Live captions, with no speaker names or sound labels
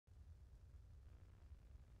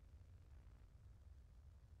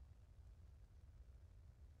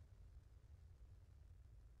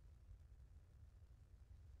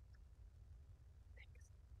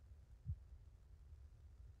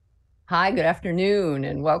Hi, good afternoon,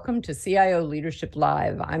 and welcome to CIO Leadership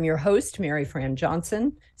Live. I'm your host, Maryfran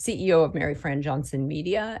Johnson, CEO of Maryfran Johnson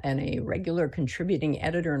Media and a regular contributing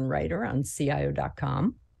editor and writer on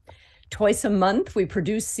CIO.com. Twice a month, we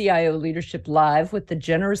produce CIO Leadership Live with the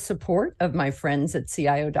generous support of my friends at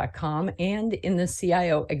CIO.com and in the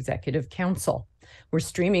CIO Executive Council. We're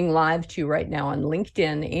streaming live to you right now on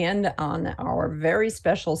LinkedIn and on our very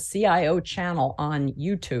special CIO channel on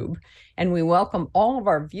YouTube. And we welcome all of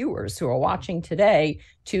our viewers who are watching today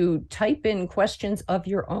to type in questions of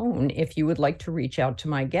your own if you would like to reach out to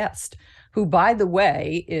my guest, who, by the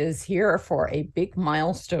way, is here for a big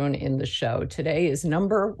milestone in the show. Today is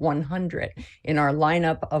number 100 in our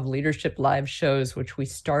lineup of Leadership Live shows, which we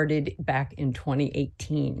started back in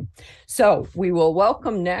 2018. So we will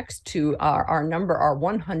welcome next to our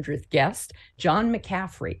 100th guest, John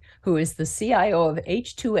McCaffrey, who is the CIO of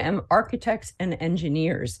H2M Architects and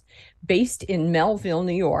Engineers. Based in Melville,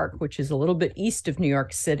 New York, which is a little bit east of New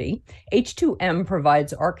York City, H2M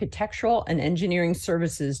provides architectural and engineering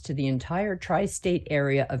services to the entire tri-state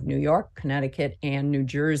area of New York, Connecticut, and New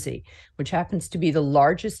Jersey, which happens to be the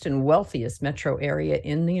largest and wealthiest metro area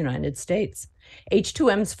in the United States.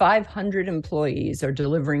 H2M's 500 employees are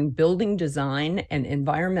delivering building design and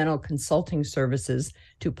environmental consulting services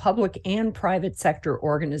to public and private sector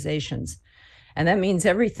organizations. And that means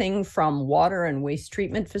everything from water and waste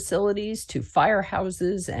treatment facilities to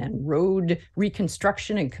firehouses and road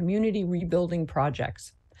reconstruction and community rebuilding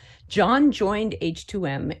projects. John joined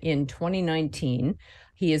H2M in 2019.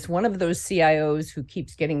 He is one of those CIOs who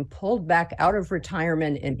keeps getting pulled back out of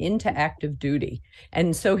retirement and into active duty.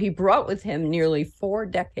 And so he brought with him nearly 4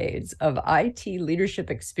 decades of IT leadership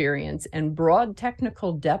experience and broad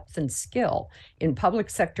technical depth and skill in public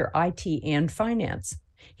sector IT and finance.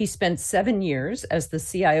 He spent 7 years as the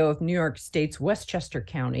CIO of New York State's Westchester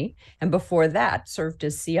County, and before that served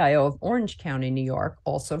as CIO of Orange County, New York,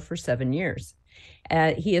 also for 7 years.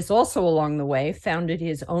 He has also, along the way, founded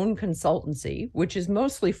his own consultancy, which is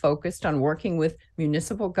mostly focused on working with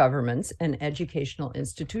municipal governments and educational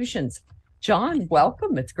institutions. John,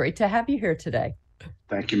 welcome. It's great to have you here today.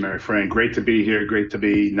 Thank you, Maryfran. Great to be here. Great to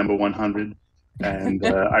be number 100. And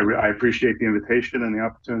I appreciate the invitation and the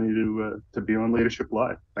opportunity to be on Leadership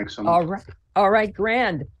Live. Thanks so much. All right,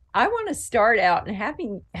 grand. I want to start out and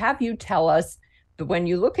have you tell us, when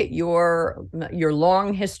you look at your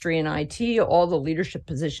long history in IT, all the leadership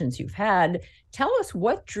positions you've had, tell us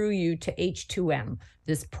what drew you to H2M,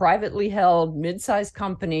 this privately held mid-sized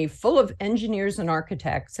company full of engineers and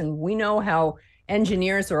architects. And we know how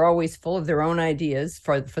engineers are always full of their own ideas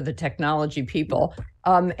for the technology people.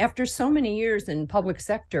 After so many years in public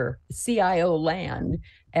sector, CIO land,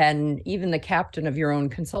 and even the captain of your own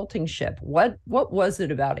consulting ship, what was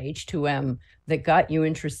it about H2M that got you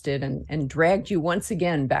interested and dragged you once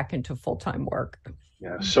again back into full-time work?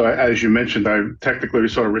 Yeah, so as you mentioned, I technically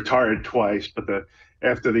sort of retired twice, but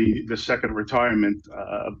after the second retirement,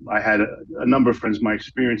 I had a number of friends. My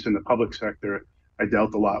experience in the public sector, I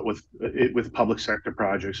dealt a lot with public sector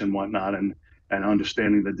projects and whatnot, and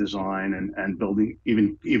understanding the design and building,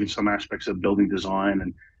 even some aspects of building design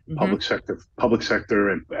and public sector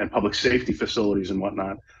and public safety facilities and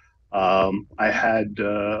whatnot. I had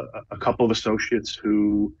a couple of associates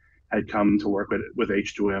who had come to work with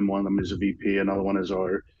H2M. One of them is a VP, another one is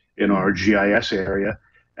in our GIS area.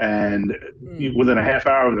 And within a half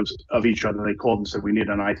hour of each other, they called and said, "We need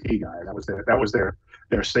an IT guy." That was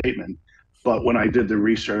their statement. But when I did the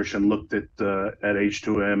research and looked at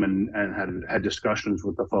H2M and had discussions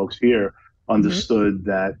with the folks here, understood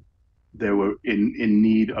that they were in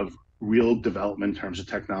need of real development in terms of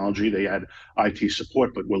technology. They had IT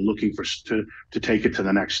support, but were looking to take it to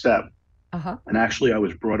the next step. And actually, I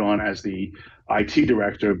was brought on as the IT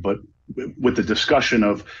director, but with the discussion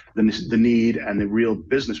of the need and the real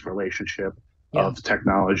business relationship of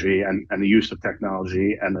technology and the use of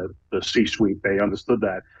technology and the C-suite, they understood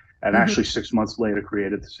that. And actually 6 months later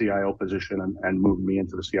created the CIO position and moved me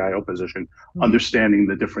into the CIO position, understanding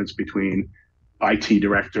the difference between IT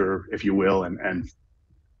director, if you will, and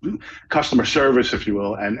customer service, if you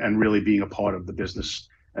will, and really being a part of the business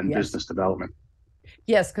and business development.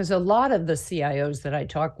 Yes, because a lot of the CIOs that I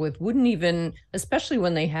talk with wouldn't even, especially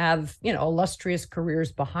when they have, illustrious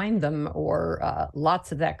careers behind them or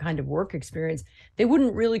lots of that kind of work experience, they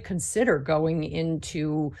wouldn't really consider going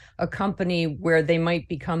into a company where they might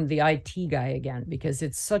become the IT guy again, because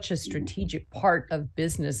it's such a strategic part of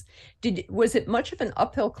business. Was it much of an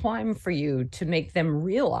uphill climb for you to make them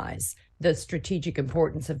realize the strategic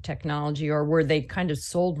importance of technology, or were they kind of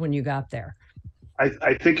sold when you got there?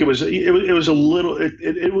 I think it was a little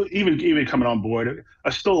it was even coming on board,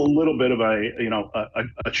 still a little bit of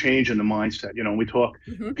a change in the mindset. We talk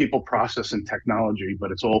Mhm. people, process, and technology,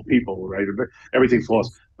 but it's all people, right? Everything It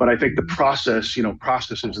falls. is. But I think the Mhm. process,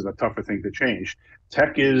 processes is a tougher thing to change.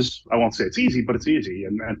 Tech is, I won't say it's easy, but it's easy,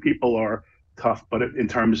 and people are tough. But in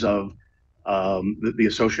terms of the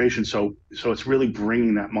association, so it's really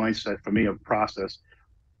bringing that mindset for me of process.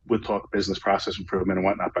 We'll talk business process improvement and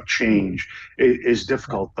whatnot, but change is Right.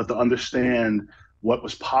 difficult. But to understand what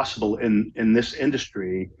was possible in this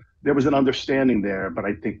industry, there was an understanding there. But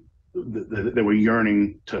I think they were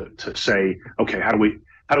yearning to say, okay, how do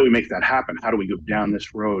we make that happen? How do we go down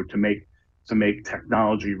this road to make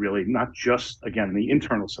technology really not just, again, the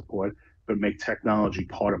internal support, but make technology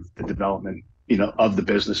part of the development, of the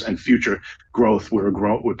business and future growth.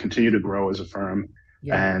 We'll continue to grow as a firm,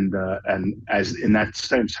 Yeah. and as in that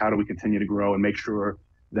sense, how do we continue to grow and make sure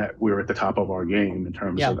that we're at the top of our game in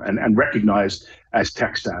terms Yeah. of and recognized as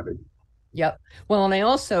tech savvy? Yep. Well, and I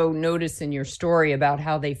also notice in your story about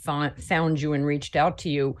how they found you and reached out to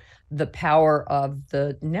you, the power of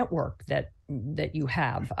the network that you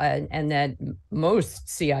have, and that most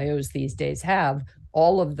CIOs these days have,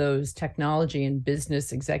 all of those technology and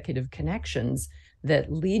business executive connections that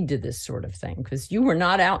lead to this sort of thing. Because you were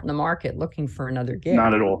not out in the market looking for another Not gig.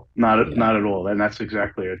 at all. Not Yeah. not at all. And that's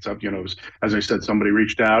exactly it. It's up. It was, as I said, somebody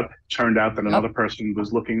reached out. Turned out that Yep. another person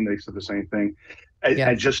was looking. They said the same thing. And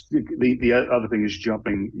Yes. just the other thing is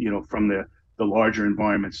jumping, from the larger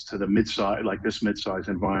environments to the mid-size, like this mid-size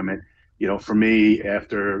environment. For me,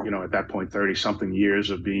 after at that point, 30 something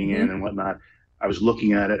years of being in Hmm. and whatnot, I was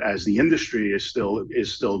looking at it as the industry is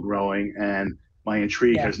still growing, and my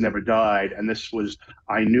intrigue Yeah. has never died. And this was,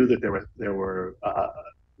 I knew that there were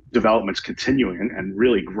developments continuing, and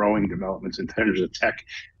really growing developments in terms of tech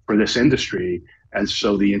for this industry. And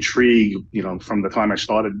so the intrigue, from the time I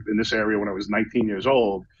started in this area when I was 19 years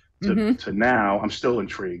old Hmm. to now, I'm still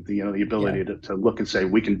intrigued. The Yeah. ability to look and say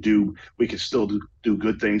we can still do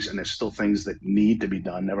good things, and there's still things that need to be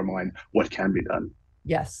done. Never mind what can be done.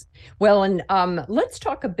 Yes. Well, and let's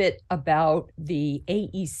talk a bit about the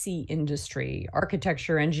AEC industry,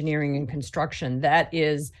 architecture, engineering, and construction. That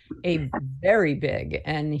is a very big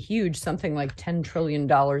and huge, something like $10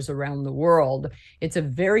 trillion around the world. It's a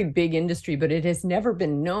very big industry, but it has never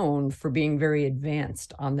been known for being very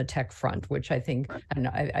advanced on the tech front, which I think, and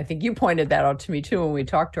I think you pointed that out to me too when we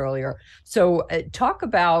talked earlier. So talk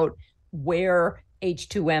about where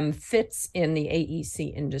H2M fits in the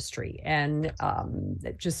AEC industry, and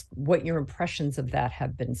just what your impressions of that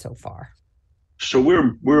have been so far. So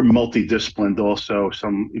we're multidisciplined also,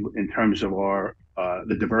 some in terms of our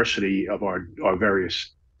the diversity of our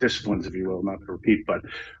various disciplines, if you will, not to repeat, but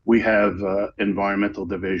we have environmental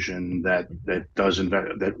division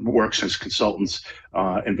that works as consultants,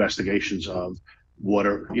 investigations of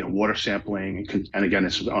water sampling, and again,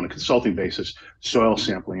 it's on a consulting basis. Soil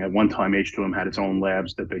sampling. At one time, H2M had its own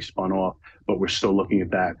labs that they spun off, but we're still looking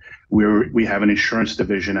at that. We have an insurance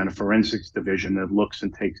division and a forensics division that looks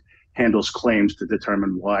and handles claims to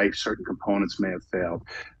determine why certain components may have failed.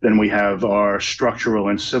 Then we have our structural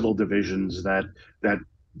and civil divisions that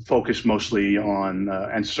focus mostly on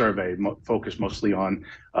and focus mostly on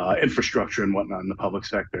infrastructure and whatnot in the public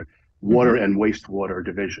sector. Water Mm-hmm. and wastewater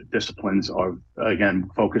division disciplines are, again,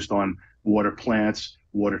 focused on water plants,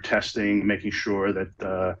 water testing, making sure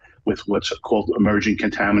that with what's called emerging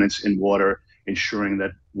contaminants in water, ensuring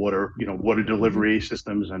that water Mm-hmm. delivery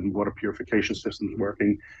systems and water purification systems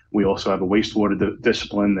working. We also have a wastewater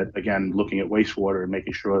discipline that, again, looking at wastewater and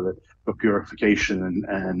making sure that for purification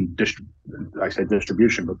I say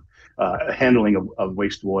distribution, but handling of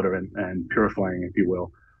wastewater and purifying, if you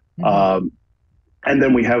will. Mm-hmm. Um, and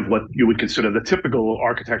then we have what you would consider the typical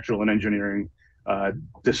architectural and engineering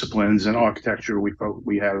disciplines. In architecture,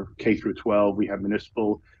 we have K through 12, we have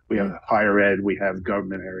municipal, we have higher ed, we have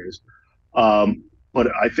government areas. But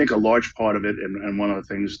I think a large part of it, and one of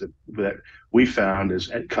the things that we found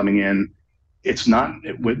is coming in, it's not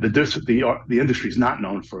the industry is not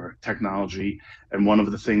known for technology, and one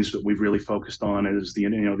of the things that we've really focused on is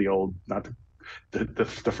the old, not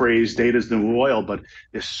the phrase data is the new oil, but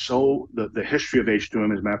the history of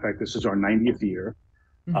H2M. As a matter of fact, this is our 90th year.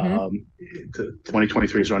 Mm-hmm. Um,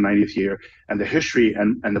 2023 is our 90th year, and the history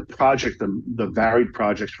and the varied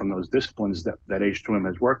projects from those disciplines that H2M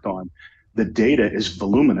has worked on, the data is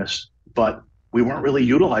voluminous, but we weren't really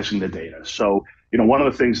utilizing the data. So, one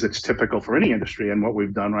of the things that's typical for any industry, and what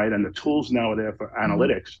we've done, right, and the tools now are there for Mm-hmm.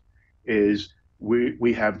 analytics, is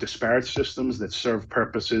we have disparate systems that serve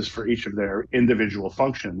purposes for each of their individual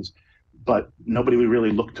functions, but nobody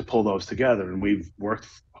really looked to pull those together. And we've worked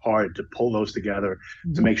hard to pull those together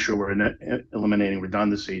to make sure we're eliminating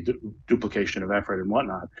redundancy, duplication of effort, and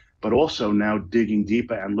whatnot. But also now digging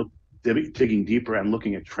deeper and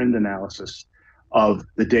looking at trend analysis of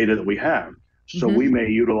the data that we have. So we may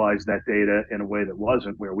utilize that data in a way that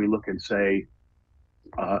wasn't, where we look and say,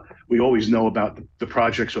 we always know about the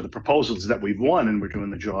projects or the proposals that we've won and we're doing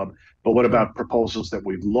the job, but what about proposals that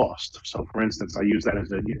we've lost? So for instance, I use that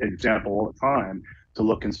as an example all the time to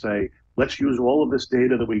look and say, let's use all of this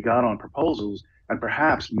data that we got on proposals, and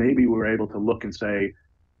perhaps maybe we're able to look and say,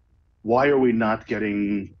 why are we not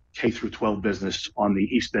getting K through 12 business on the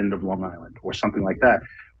east end of Long Island or something like that?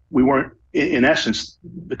 We weren't, in essence,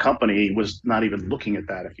 the company was not even looking at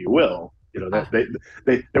that, if you will. That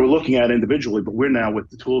they were looking at individually, but we're now, with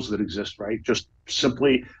the tools that exist, right, just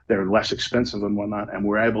simply they're less expensive and whatnot, and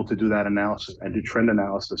we're able to do that analysis and do trend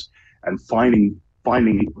analysis and finding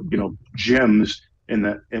gems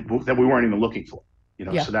that we weren't even looking for.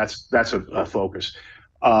 So that's a focus.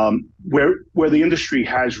 Where the industry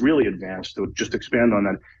has really advanced, to just expand on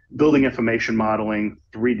that, building information modeling,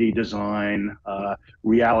 3D design,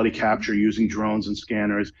 reality capture using drones and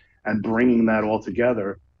scanners, and bringing that all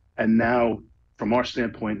together. And now, from our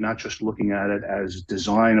standpoint, not just looking at it as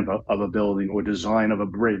design of a building or design of a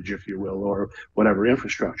bridge, if you will, or whatever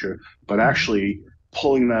infrastructure, but actually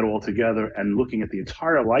pulling that all together and looking at the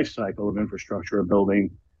entire life cycle of infrastructure, a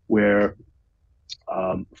building, where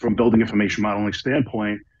from building information modeling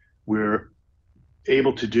standpoint, we're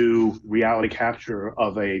able to do reality capture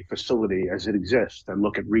of a facility as it exists and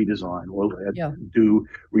look at redesign, or do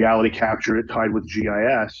reality capture tied with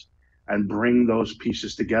GIS and bring those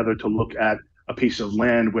pieces together to look at a piece of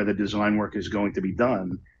land where the design work is going to be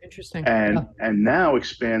done. Interesting. And now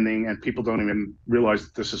expanding, and people don't even realize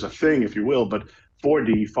that this is a thing, if you will, but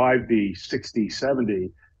 4D, 5D, 6D,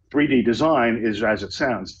 7D, 3D design is as it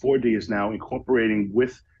sounds. 4D is now incorporating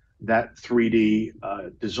with that 3D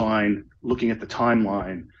design, looking at the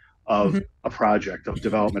timeline of a project, of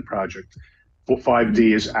development project.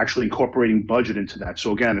 5D is actually incorporating budget into that.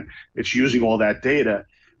 So again, it's using all that data.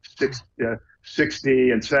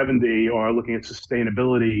 6D and 7D are looking at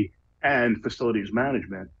sustainability and facilities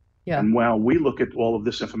management. And while we look at all of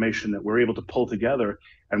this information that we're able to pull together,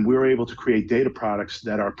 and we're able to create data products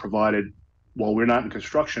that are provided, while we're not in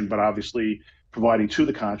construction, but obviously providing to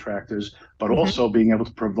the contractors, but also being able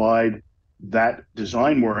to provide that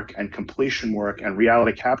design work and completion work and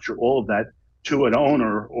reality capture, all of that, to an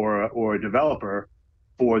owner or a developer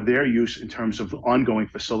for their use in terms of ongoing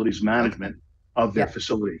facilities management of their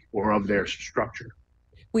facility or of their structure.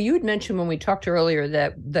 Well, you had mentioned when we talked earlier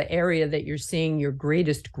that the area that you're seeing your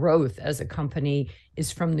greatest growth as a company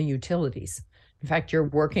is from the utilities. In fact, you're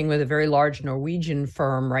working with a very large Norwegian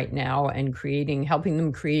firm right now and helping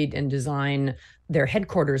them create and design their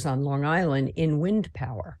headquarters on Long Island in wind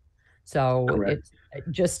power. So Correct.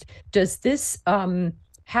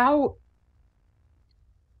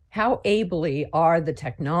 How ably are the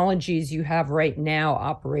technologies you have right now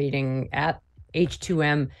operating at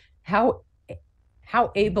H2M? How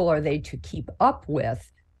able are they to keep up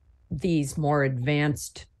with these more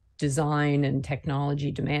advanced design and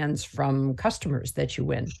technology demands from customers that you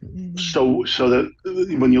win? So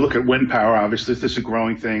when you look at wind power, obviously this is a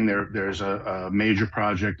growing thing. There's a major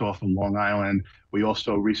project off of Long Island. We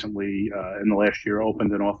also recently, in the last year,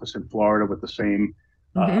 opened an office in Florida with the same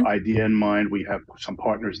idea in mind. We have some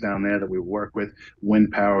partners down there that we work with.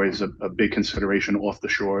 Wind power is a big consideration off the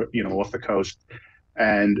shore, off the coast.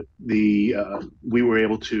 And we were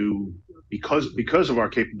able to, because of our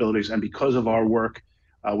capabilities and because of our work,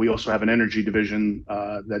 we also have an energy division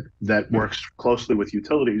that works closely with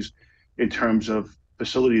utilities in terms of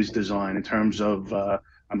facilities design, in terms of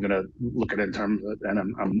I'm going to look at it in terms of, and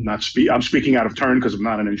I'm speaking out of turn because I'm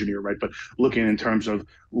not an engineer, right? But looking in terms of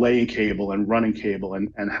laying cable and running cable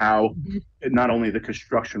and how not only the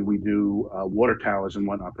construction, we do water towers and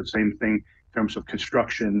whatnot, but same thing in terms of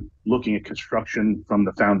construction, looking at construction from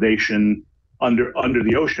the foundation under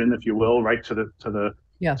the ocean, if you will, right,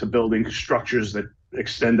 to building structures that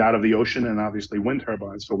extend out of the ocean, and obviously wind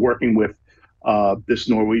turbines. So working with this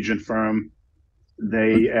Norwegian firm,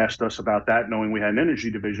 they asked us about that, knowing we had an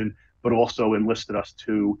energy division, but also enlisted us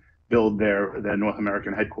to build their North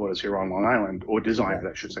American headquarters here on Long Island, or design it,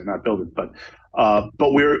 I should say, not build it. But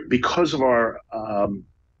because of our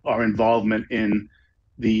involvement in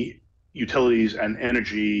the utilities and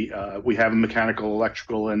energy, we have a mechanical,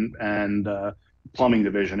 electrical, and plumbing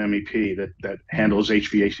division, MEP, that handles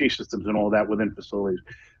HVAC systems and all that within facilities,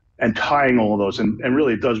 and tying all of those, and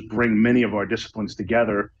really it does bring many of our disciplines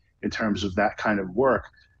together in terms of that kind of work.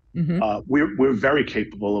 We're very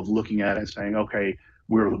capable of looking at it and saying, okay,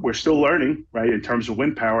 we're still learning, right? In terms of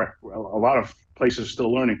wind power, a lot of places are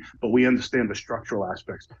still learning, but we understand the structural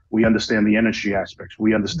aspects. We understand the energy aspects.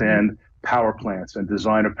 We understand power plants and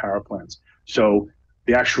design of power plants. So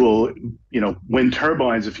the actual, wind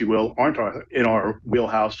turbines, if you will, aren't in our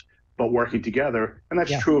wheelhouse, but working together. And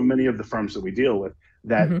that's true of many of the firms that we deal with,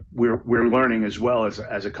 that we're learning as well as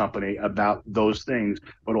a company about those things,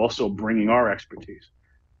 but also bringing our expertise.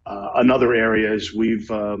 Another area is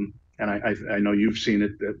and I know you've seen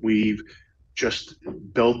it, that we've just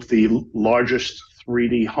built the largest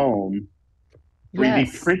 3D home,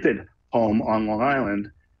 3D printed home on Long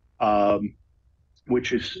Island,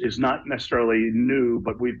 which is not necessarily new,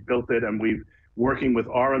 but we've built it, and we've working with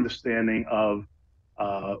our understanding of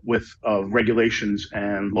regulations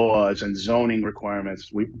and laws and zoning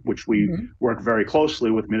requirements, which we work very closely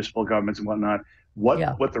with municipal governments and whatnot.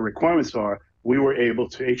 What the requirements are,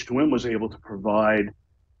 H2M was able to provide,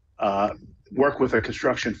 work with a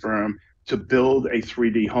construction firm to build a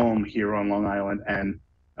 3D home here on Long Island. And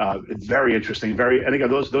it's very interesting. And again,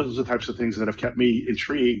 those are the types of things that have kept me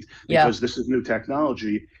intrigued, because this is new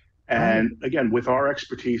technology. And again, with our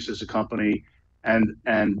expertise as a company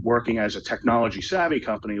and working as a technology savvy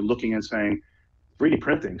company, looking and saying 3D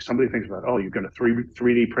printing, somebody thinks about, oh, you're going to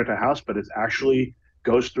 3D print a house, but it actually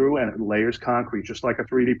goes through and it layers concrete just like a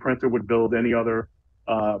 3D printer would build any other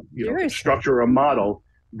structure or model.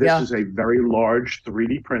 This is a very large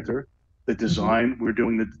 3D printer. The design, we're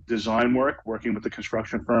doing the design work, working with the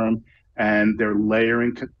construction firm, and they're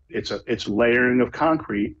layering. It's layering of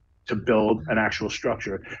concrete to build an actual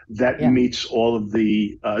structure that meets all of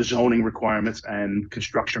the zoning requirements and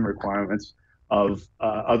construction requirements of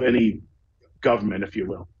any government, if you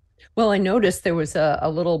will. Well, I noticed there was a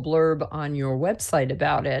little blurb on your website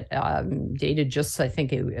about it, dated just, I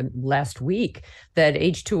think, last week, that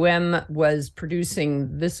H2M was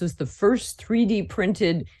producing, this was the first 3D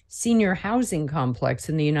printed senior housing complex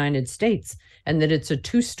in the United States, and that it's a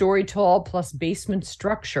 2-story tall plus basement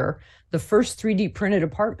structure, the first 3D printed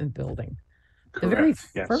apartment building.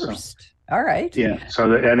 Correct. The very first. All right. Yeah.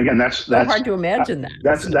 So, and again, that's hard to imagine that.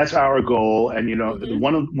 That's our goal. And,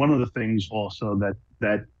 one of the things also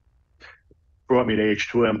that brought me to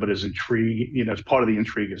H2M, but is intrigue, as part of the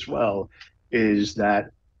intrigue as well, is that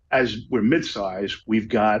as we're mid-size, we've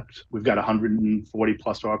got 140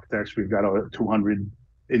 plus architects, we've got 200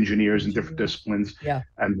 engineers in different disciplines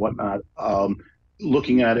and whatnot.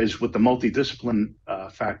 Looking at is with the multidiscipline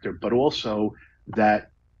factor, but also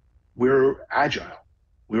that we're agile.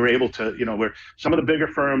 We were able to, we're some of the bigger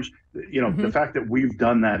firms, the fact that we've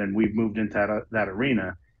done that and we've moved into that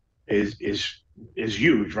arena is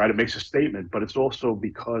huge, right? It makes a statement, but it's also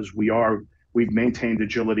because we've maintained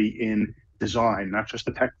agility in design, not just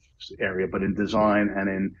the tech area, but in design and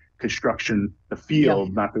in construction, the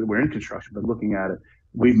field, not that we're in construction, but looking at it,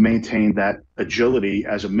 we've maintained that agility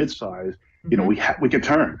as a mid-size. We can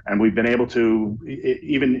turn, and we've been able to,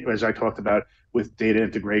 even as I talked about with data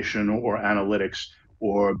integration or analytics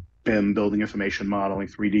or BIM, building information modeling,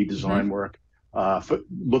 3D design work, for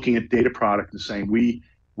looking at data product and saying we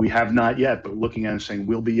have not yet, but looking at it and saying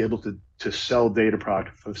we'll be able to sell data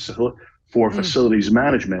product for facilities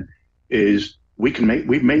management, is we've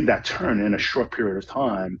made that turn in a short period of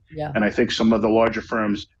time. And I think some of the larger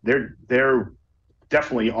firms, they're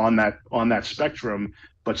definitely on that spectrum,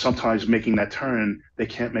 but sometimes making that turn, they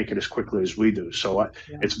can't make it as quickly as we do. So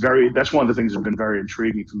that's one of the things that's been very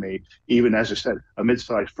intriguing to me, even as I said, a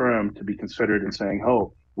mid-sized firm to be considered and saying,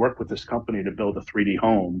 oh, work with this company to build a 3D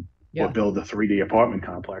home or build a 3D apartment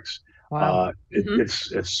complex. Wow.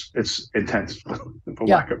 It's intense. For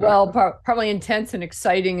lack of probably intense and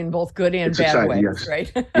exciting in both good and bad ways,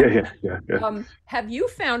 right? Yeah. Have you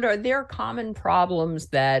found, are there common problems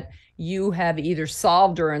that you have either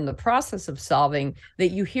solved or in the process of solving that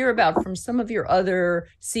you hear about from some of your other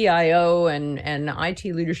CIO and IT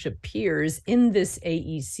leadership peers in this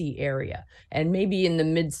AEC area, and maybe in the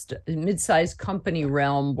mid-sized company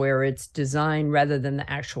realm where it's design rather than the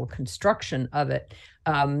actual construction of it?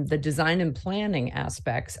 The design and planning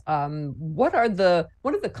aspects. What are the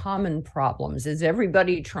common problems? Is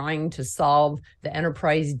everybody trying to solve the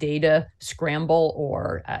enterprise data scramble,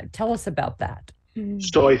 or tell us about that?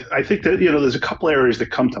 So I think that there's a couple areas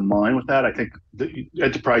that come to mind with that. I think the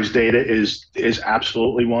enterprise data is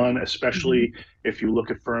absolutely one, especially if you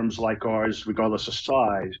look at firms like ours, regardless of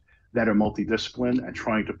size, that are multidisciplined and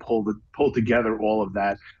trying to pull together all of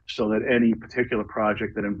that so that any particular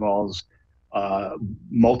project that involves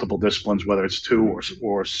multiple disciplines, whether it's 2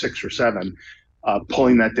 or 6 or 7,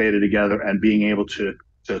 pulling that data together and being able to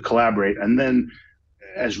collaborate, and then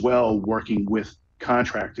as well working with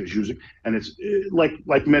contractors using, and it's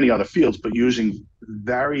like many other fields, but using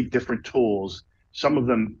very different tools. Some of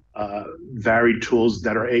them varied tools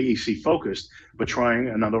that are AEC focused, but trying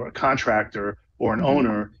a contractor or an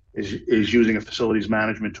owner is using a facilities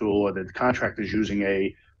management tool, or the contractor is using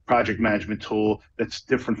a project management tool that's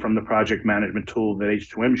different from the project management tool that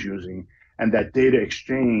H2M is using, and that data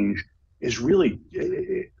exchange is really,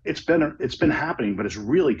 it's been happening, but it's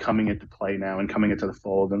really coming into play now and coming into the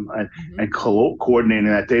fold, and coordinating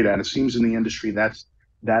that data. And it seems in the industry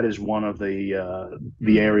that is one of the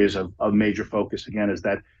areas of major focus. Again, is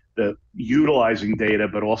that the utilizing data,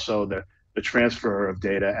 but also the transfer of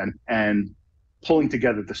data and pulling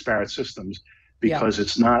together disparate systems, because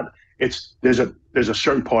there's a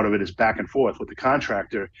certain part of it is back and forth with the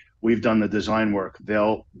contractor. We've done the design work.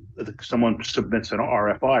 Someone submits an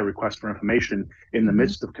RFI, request for information, in the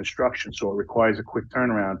midst of construction, so it requires a quick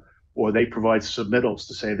turnaround, or they provide submittals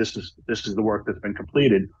to say this is the work that's been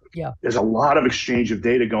completed. There's a lot of exchange of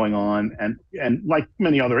data going on, and like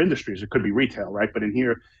many other industries, it could be retail, right? But in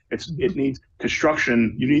here, it needs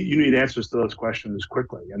construction. You need answers to those questions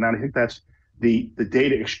quickly, and I think that's the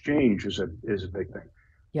data exchange is a big thing.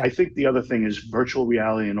 I think the other thing is virtual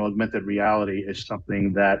reality and augmented reality is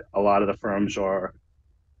something that a lot of the firms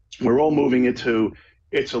we're all moving into.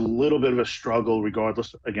 It's a little bit of a struggle,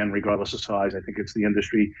 regardless of size. I think it's the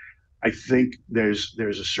industry. I think there's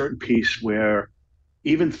a certain piece where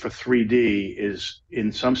even for 3D is, in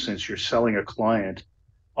some sense, you're selling a client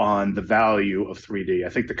on the value of 3D. I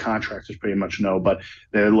think the contractors pretty much know, but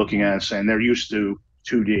they're looking at it and saying they're used to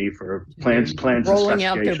 2D for plans rolling and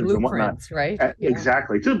out their specifications and whatnot. right?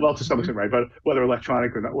 Exactly. Well, to some extent, right? But whether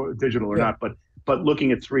electronic or not, or digital or not, but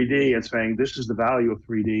looking at 3D and saying this is the value of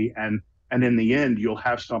 3D, and in the end, you'll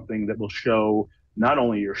have something that will show not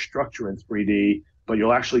only your structure in 3D, but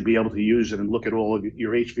you'll actually be able to use it and look at all of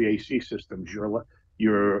your HVAC systems,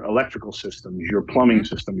 your electrical systems, your plumbing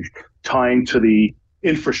systems, tying to the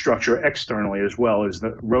infrastructure externally, as well as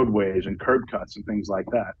the roadways and curb cuts and things like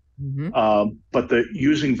that. But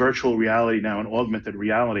using virtual reality now and augmented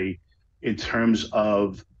reality in terms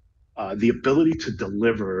of the ability to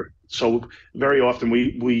deliver. So very often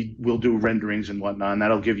we will do renderings and whatnot, and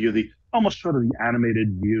that'll give you the almost sort of the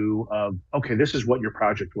animated view of, okay, this is what your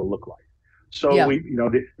project will look like. So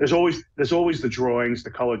there's always the drawings,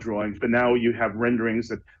 the color drawings, but now you have renderings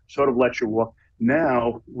that sort of let you walk.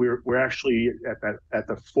 Now we're actually at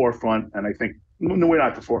the forefront, and I think no, we're not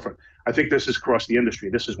at the forefront. I think this is across the industry.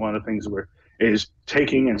 This is one of the things is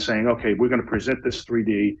taking and saying, okay, we're going to present this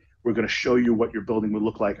 3D. We're going to show you what your building would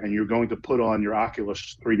look like, and you're going to put on your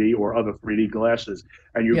Oculus 3D or other 3D glasses,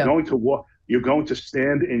 and you're going to walk. You're going to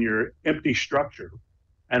stand in your empty structure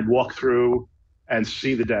and walk through and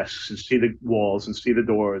see the desks and see the walls and see the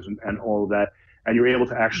doors and all of that, and you're able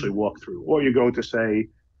to actually walk through. Or you're going to say,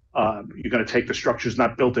 you're going to take the structure's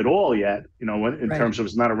not built at all yet, in terms of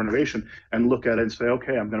it's not a renovation, and look at it and say,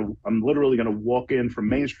 okay, I'm literally going to walk in from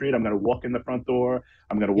Main Street. I'm going to walk in the front door.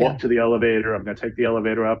 I'm going to walk to the elevator. I'm going to take the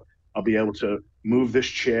elevator up. I'll be able to move this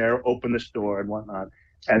chair, open this door, and whatnot.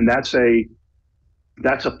 And that's a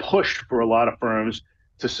push for a lot of firms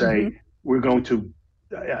to say, we're going to,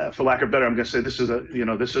 for lack of better, I'm going to say this is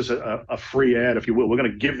a free ad, if you will. We're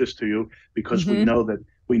going to give this to you because we know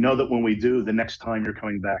that when we do, the next time you're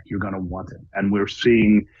coming back, you're going to want it. And we're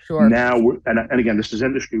seeing now, and again, this is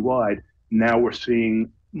industry wide. Now we're seeing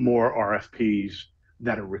more RFPs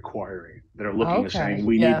that are looking and saying,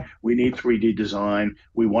 we need 3D design.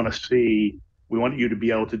 We want you to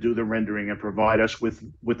be able to do the rendering and provide us with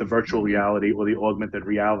the virtual reality or the augmented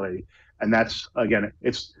reality. And that's, again,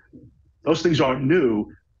 those things aren't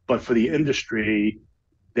new, but for the industry,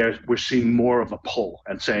 we're seeing more of a pull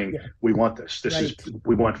and saying, we want this.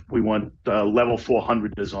 We want level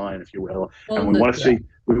 400 design, if you will. And we want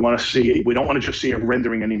to see, we don't want to just see a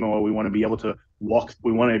rendering anymore. We want to be able to walk.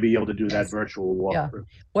 We want to be able to do that virtual walkthrough.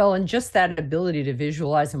 Well, and just that ability to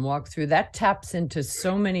visualize and walk through, that taps into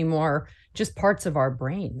so many more just parts of our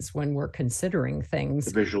brains when we're considering things.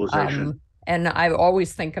 The visualization. And I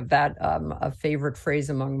always think of that, a favorite phrase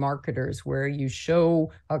among marketers, where you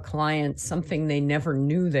show a client something they never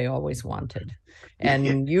knew they always wanted,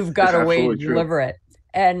 and you've got a way to deliver it.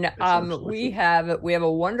 And we have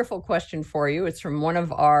a wonderful question for you. It's from one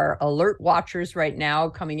of our alert watchers right now,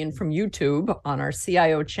 coming in from YouTube on our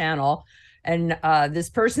CIO channel. And this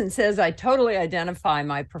person says, I totally identify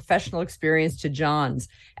my professional experience to John's.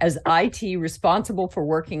 As IT responsible for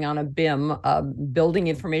working on a BIM, Building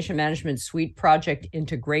Information Management Suite project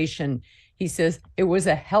integration, he says, it was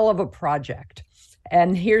a hell of a project.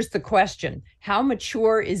 And here's the question. How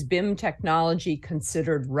mature is BIM technology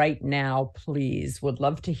considered right now, please? Would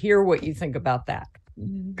love to hear what you think about that.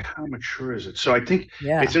 How mature is it? So I think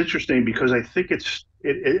it's interesting because I think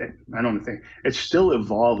I don't think it's still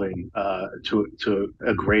evolving to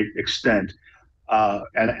a great extent.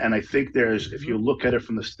 And I think if you look at it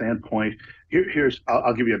from the standpoint,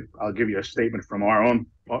 I'll give you a statement from our own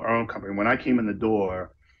company. When I came in the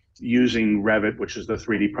door using Revit, which is the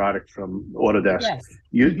 3D product from Autodesk,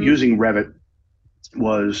 using Revit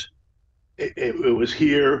was it was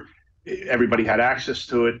here. Everybody had access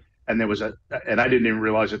to it, and and I didn't even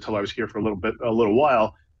realize it till I was here for a little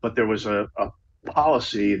while. But there was a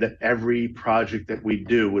policy that every project that we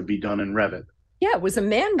do would be done in Revit. Yeah, it was a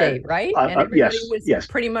mandate, right? And everybody was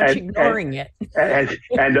pretty much ignoring it.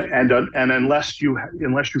 And unless you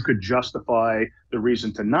could justify the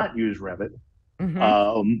reason to not use Revit,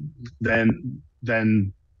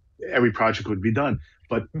 then every project would be done.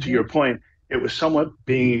 But to your point, it was somewhat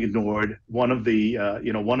being ignored. One of the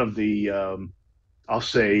I'll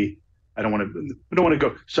say, I don't want to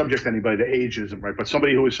go subject anybody to ageism, right? But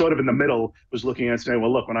somebody who was sort of in the middle was looking at and saying,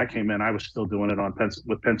 well, look, when I came in, I was still doing it on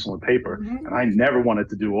pencil and paper, and I never wanted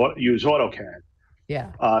to use AutoCAD.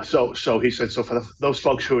 Yeah. So he said, so for those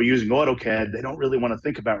folks who are using AutoCAD, they don't really want to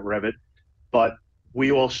think about Revit, but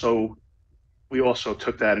we also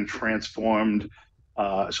took that and transformed.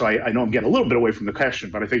 So I know I'm getting a little bit away from the question,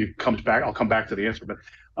 but I think it comes back. I'll come back to the answer. But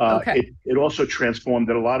it also transformed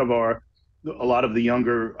that a lot of the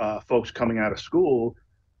younger folks coming out of school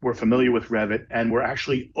were familiar with Revit and were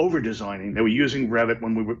actually over designing. They were using Revit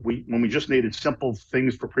when we just needed simple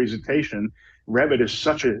things for presentation. Revit is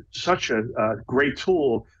such a great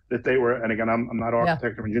tool that they were, and again, I'm not an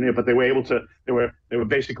architect or engineer, but they were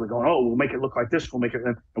basically going, oh, we'll make it look like this, we'll make it,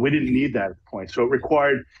 and we didn't need that at the point. So it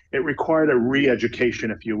required a re-education,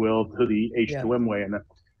 if you will, to the H2M way. And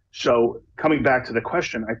so coming back to the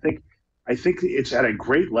question, I think it's at a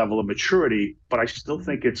great level of maturity, but I still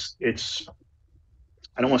think it's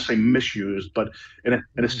I don't want to say misused, but in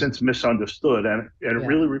a sense misunderstood. And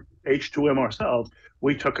really, H2M ourselves,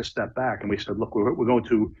 we took a step back and we said, look, we're going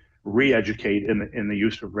to re-educate in the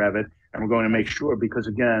use of Revit, and we're going to make sure, because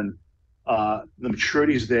again, the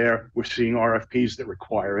maturity is there. We're seeing RFPs that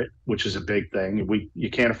require it, which is a big thing. You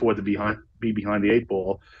can't afford to be behind the eight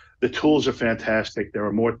ball. The tools are fantastic. There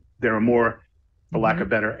are more, for lack of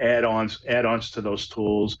better, add-ons to those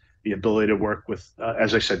tools. The ability to work with,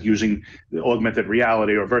 as I said, using the augmented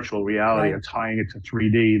reality or virtual reality and tying it to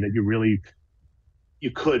 3D that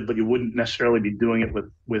you could, but you wouldn't necessarily be doing it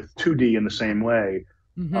with 2D in the same way.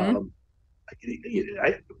 I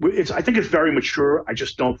think it's very mature. I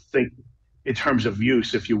just don't think, in terms of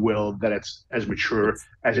use, if you will, that it's as mature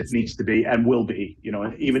as it needs to be and will be.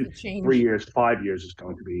 Even 3 years, 5 years is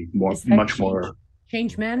going to be much more.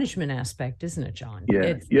 Change management aspect, isn't it, John? Yeah,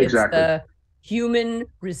 exactly. It's the human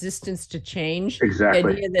resistance to change. Exactly. The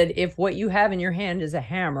idea that if what you have in your hand is a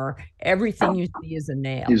hammer, everything you see is a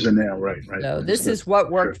nail. Is a nail, right? So this is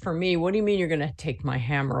what worked for me. What do you mean you're going to take my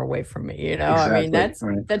hammer away from me? Exactly. I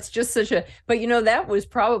mean, that's just such a. But that was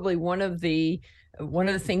probably one of the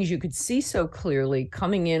things you could see so clearly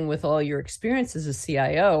coming in with all your experience as a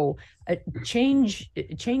CIO. Change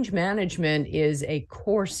management is a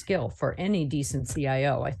core skill for any decent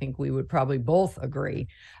CIO. I think we would probably both agree.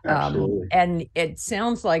 Absolutely. And it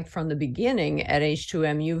sounds like from the beginning at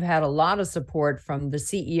H2M, you've had a lot of support from the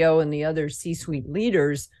CEO and the other C-suite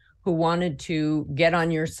leaders who wanted to get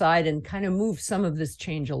on your side and kind of move some of this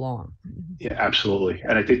change along. Yeah, absolutely.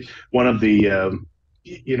 And I think one of the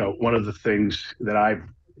things that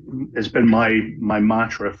has been my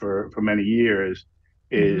mantra for many years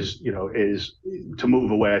is to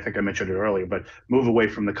move away. I think I mentioned it earlier, but move away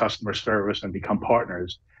from the customer service and become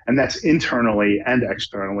partners. And that's internally and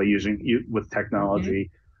externally with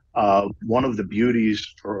technology. One of the beauties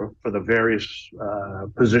for the various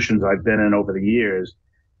positions I've been in over the years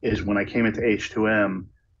is when I came into H2M,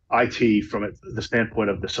 IT from the standpoint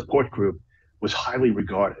of the support group was highly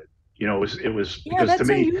regarded. It was because that's to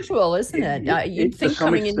me, unusual, isn't it? You'd think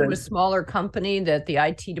coming into a smaller company that the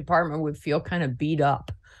IT department would feel kind of beat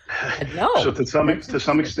up. No. So to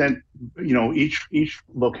some extent, each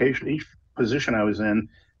location, each position I was in,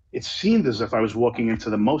 it seemed as if I was walking into,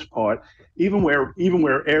 the most part, even where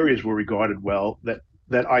areas were regarded well, that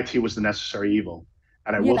IT was the necessary evil.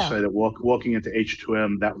 And I will say that walking into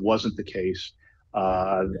H2M, that wasn't the case.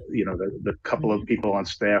 The couple of people on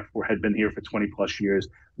staff had been here for 20 plus years.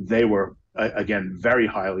 They were, again, very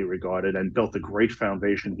highly regarded and built a great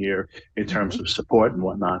foundation here in terms of support and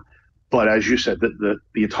whatnot. But as you said, the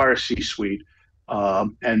entire C-suite,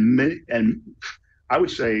 and I would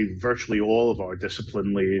say virtually all of our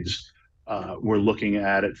discipline leads were looking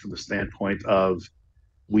at it from the standpoint of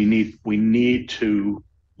we need to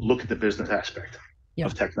look at the business aspect Yeah.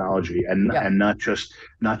 of technology Yeah. and not just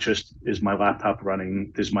is my laptop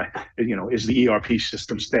running, is the ERP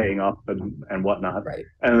system staying up and whatnot. Right.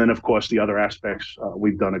 And then of course the other aspects,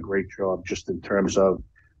 we've done a great job just in terms of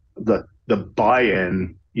the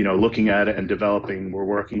buy-in, looking at it and developing, we're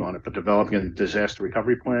working on it, but developing a disaster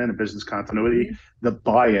recovery plan and business continuity, Mhm. the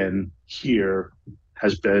buy-in here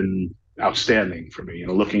has been outstanding for me,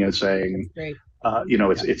 looking at That's saying, great. Yeah.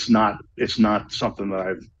 it's not something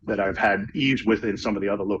that I've had ease with in some of the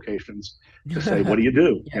other locations to say, what do you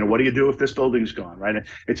do? Yeah. What do you do if this building's gone, right?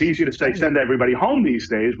 It's easy to say Right. send everybody home these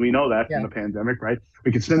days. We know that from Yeah. the pandemic, right?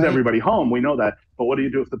 We can send Right. everybody home. We know that, but what do you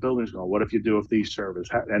do if the building's gone? What if you do if these servers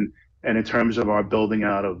and in terms of our building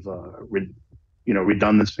out of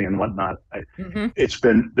redundancy and whatnot, Hmm. it's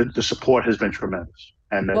been the support has been tremendous,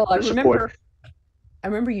 and Well, the support. I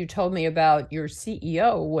remember you told me about your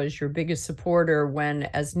CEO was your biggest supporter when,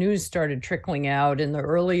 as news started trickling out in the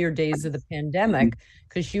earlier days of the pandemic,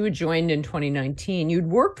 because you had joined in 2019. You'd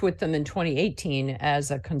worked with them in 2018 as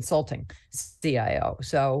a consulting CIO.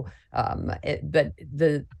 So, but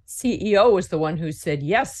the CEO was the one who said,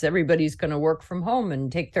 yes, everybody's going to work from home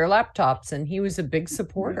and take their laptops. And he was a big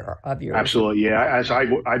supporter of yours. Absolutely, yeah. As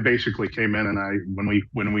I basically came in, and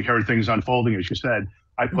when we heard things unfolding, as you said,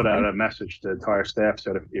 I put out Mhm. a message to the entire staff,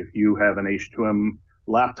 said if you have an H2M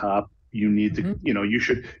laptop, you need to, Mhm.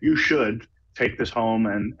 you should take this home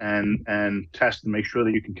and test and make sure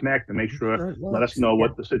that you can connect and make sure, Sure it let us works. know Yeah.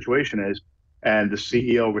 what the situation is. And the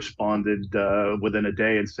CEO responded within a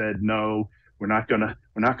day and said, no, we're not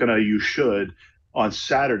gonna. You should. On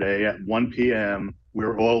Saturday at 1 p.m.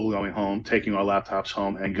 we're all going home, taking our laptops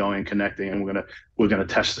home and going and connecting, and we're gonna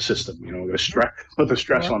test the system. We're gonna put the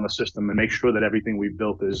stress Sure. on the system and make sure that everything we've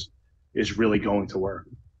built is really going to work.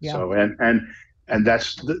 Yeah. So and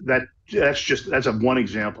that's a one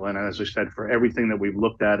example. And as I said, for everything that we've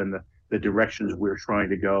looked at and the directions we're trying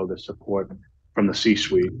to go, the support from the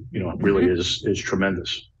C-suite, really Mhm. is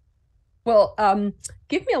tremendous. Well,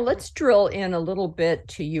 let's drill in a little bit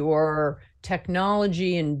to your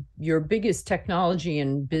technology and your biggest technology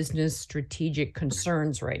and business strategic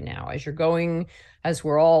concerns right now as you're going, as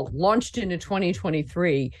we're all launched into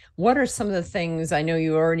 2023. What are some of the things? I know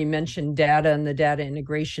you already mentioned data and the data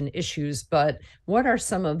integration issues, but what are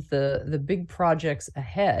some of the big projects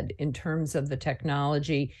ahead in terms of the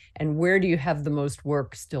technology, and where do you have the most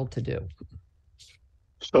work still to do?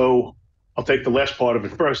 So I'll take the last part of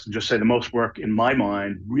it first and just say the most work in my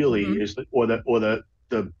mind really Mhm. is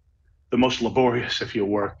the most laborious, if you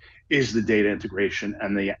work, is the data integration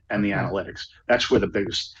and the Okay. analytics. That's where the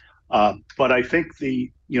biggest. But I think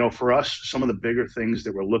for us, some of the bigger things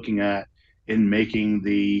that we're looking at in making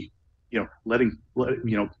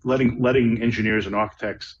letting engineers and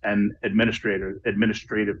architects and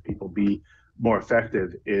administrative people be more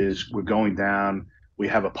effective is we're going down. We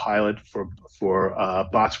have a pilot for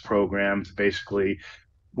bots programs. Basically,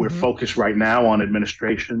 we're Mhm. focused right now on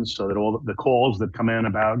administration, so that all the calls that come in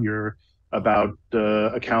about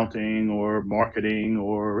accounting or marketing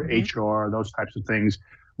or Mhm. HR, those types of things,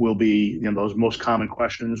 will be those most common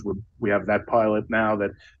questions. We have that pilot now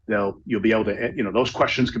that you'll be able to those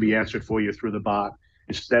questions can be answered for you through the bot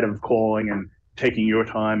instead of calling and taking your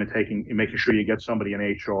time and making sure you get somebody in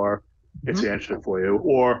HR. It's Mhm. answered for you,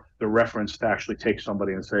 or the reference to actually take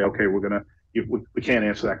somebody and say, okay, we can't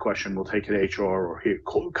answer that question. We'll take it to HR or here,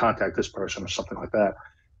 contact this person or something like that.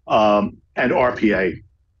 And RPA.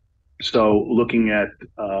 So looking at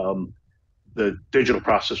the digital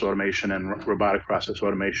process automation and robotic process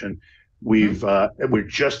automation, Mhm. we're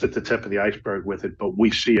just at the tip of the iceberg with it, but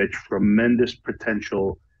we see a tremendous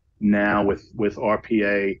potential now with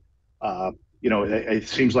RPA. It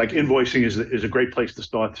seems like invoicing is a great place to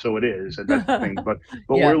start, so it is, and that's the thing. But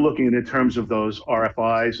we're Yeah. looking in terms of those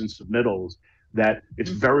RFIs and submittals that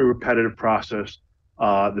it's Mhm. very repetitive process.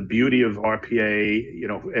 The beauty of RPA,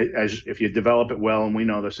 as if you develop it well, and we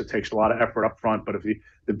know this, it takes a lot of effort up front. But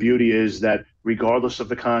the beauty is that regardless of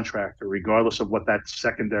the contractor, regardless of what that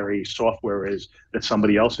secondary software is that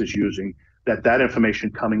somebody else is using, that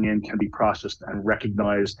information coming in can be processed and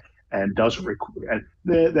recognized and and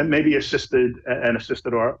that may be assisted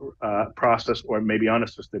or process, or maybe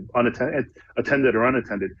unassisted, attended or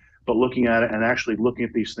unattended. But looking at it and actually looking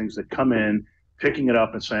at these things that come in, picking it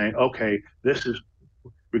up and saying, okay, this is,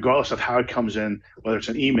 regardless of how it comes in, whether it's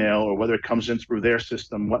an email or whether it comes in through their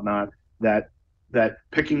system, whatnot, that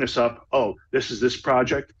picking this up, oh, this is this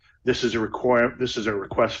project, this is a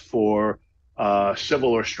request for civil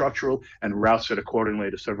or structural, and routes it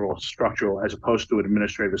accordingly to civil or structural, as opposed to an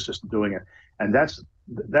administrative assistant doing it. And that's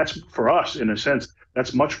for us, in a sense,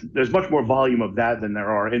 there's much more volume of that than there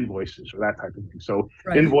are invoices or that type of thing. So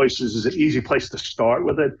invoices is an easy place to start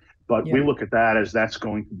with it, but we look at that as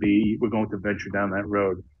we're going to venture down that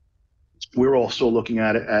road. We're also looking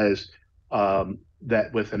at it as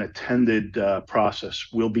that with an attended process,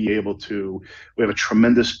 we'll be able to. We have a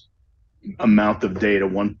tremendous amount of data.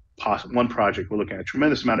 One project we're looking at a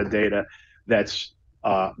tremendous amount of data that's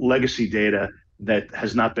legacy data that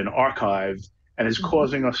has not been archived and is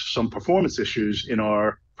causing us some performance issues in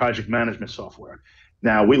our project management software.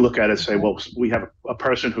 Now we look at it and say, well, we have a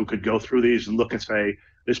person who could go through these and look and say,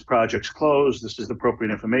 this project's closed, this is the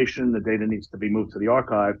appropriate information, the data needs to be moved to the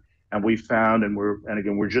archive. And we found, and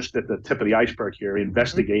we're just at the tip of the iceberg here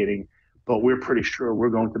investigating, but we're pretty sure we're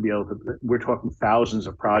going to be able to, we're talking thousands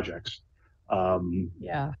of projects.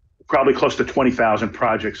 Probably close to 20,000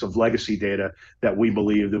 projects of legacy data that we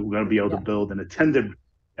believe that we're going to be able to build an attended,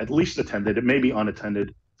 at least attended, it may be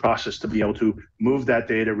unattended process to be able to move that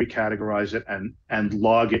data, recategorize it, and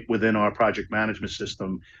log it within our project management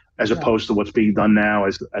system, as opposed to what's being done now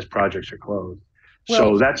as projects are closed.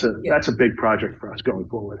 Well, so that's a big project for us going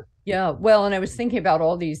forward. Yeah, well, and I was thinking about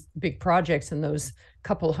all these big projects and those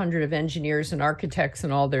couple hundred of engineers and architects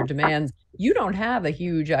and all their demands. You don't have a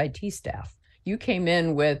huge IT staff. You came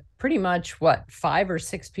in with pretty much, 5 or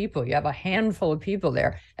 6 people. You have a handful of people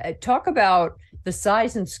there. Talk about the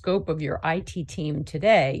size and scope of your IT team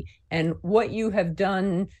today and what you have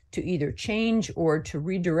done to either change or to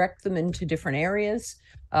redirect them into different areas,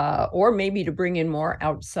 or maybe to bring in more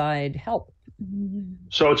outside help.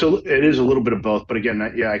 So it is a little bit of both, but again,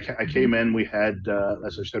 I came in. We had,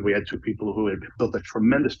 as I said, we had 2 people who had built a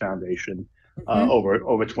tremendous foundation over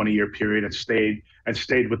a 20-year period and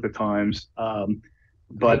stayed with the times.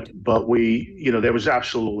 But we, there was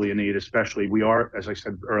absolutely a need, especially we are, as I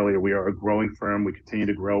said earlier, we are a growing firm. We continue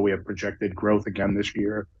to grow. We have projected growth again this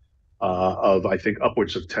year of, I think,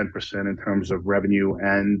 upwards of 10% in terms of revenue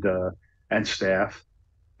and staff.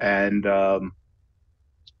 And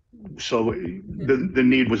so the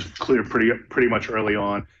need was clear pretty much early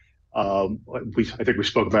on. I think we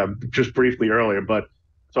spoke about it just briefly earlier, but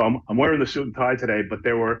so I'm wearing the suit and tie today. But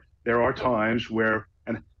there are times where,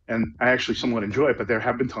 and I actually somewhat enjoy it, but there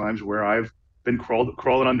have been times where I've been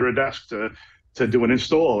crawling under a desk to do an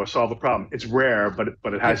install or solve a problem. It's rare, but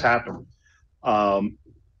it has happened.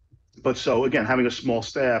 But so again, having a small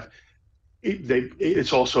staff,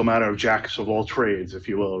 it's also a matter of jacks of all trades, if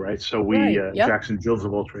you will, right? So Jacks and Jills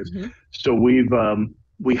of all trades. So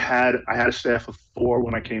I had a staff of 4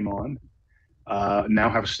 when I came on. Now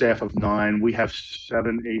have a staff of 9. We have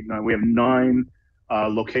 7, 8, 9. We have 9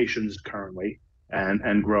 locations currently,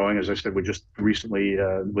 and growing. As I said, we just recently,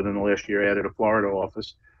 within the last year, added a Florida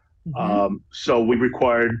office. So we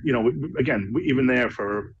required, even there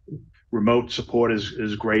for remote support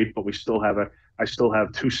is great, but I still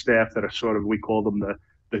have 2 staff that are sort of, we call them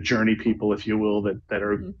the journey people, if you will, that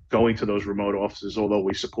are going to those remote offices, although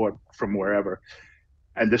we support from wherever.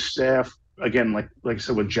 And the staff, again, like I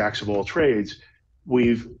said, with jacks of all trades,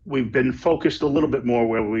 we've been focused a little bit more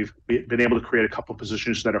where we've been able to create a couple of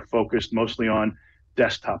positions that are focused mostly on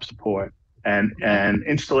desktop support and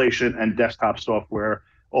installation and desktop software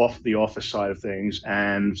off the office side of things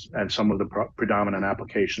and some of the predominant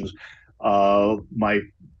applications.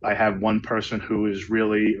 I have one person who is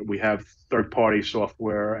we have third-party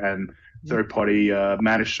software and third-party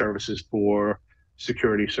managed services for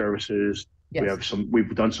security services. We've added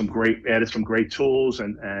some great tools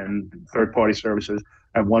and third-party services,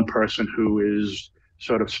 and one person who is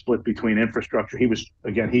sort of split between infrastructure. He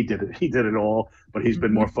did it all, but he's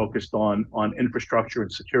been more focused on infrastructure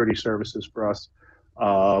and security services for us.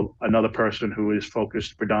 Another person who is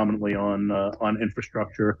focused predominantly on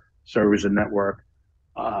infrastructure, servers, and network.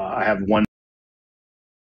 I have one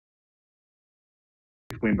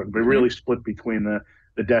between, but we're really split between the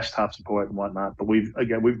desktop support and whatnot. But we've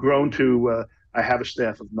grown to. I have a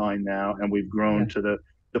staff of 9 now, and we've grown to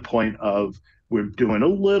the point of we're doing a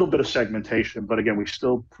little bit of segmentation. But again, we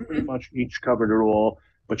still pretty much each covered it all,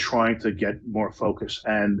 but trying to get more focus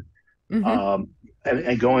and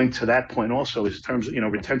going to that point also is in terms of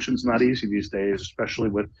retention's not easy these days, especially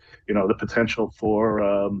with the potential for.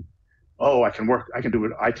 I can do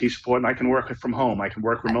it IT support, and I can work it from home. I can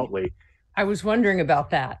work remotely. I was wondering about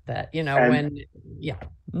that.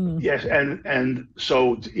 Yes, and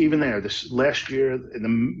so even there, this last year, in the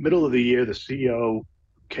middle of the year, the CEO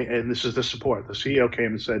came, and this is the support. The CEO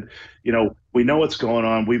came and said, we know what's going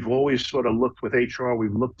on. We've always sort of looked with HR.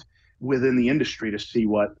 We've looked within the industry to see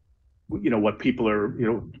what what people are,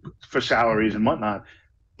 for salaries and whatnot.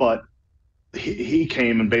 But he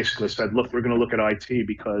came and basically said, look, we're going to look at IT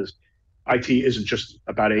because IT isn't just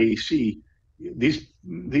about AEC. These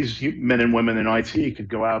men and women in IT could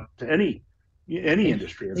go out to any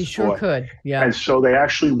industry and They support. Sure could, yeah. And so they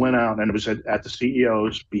actually went out, and it was at the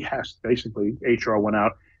CEO's behest. Basically, HR went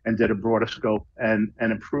out and did a broader scope and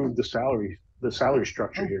improved the salary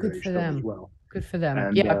structure here Good at for H2M them. as well. Good for them.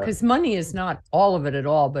 And, yeah, because money is not all of it at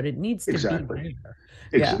all, but it needs to exactly. be there.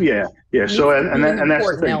 Yeah. So and that's the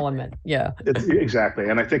important thing. Element. Yeah. Exactly.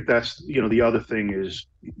 And I think that's the other thing is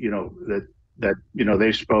that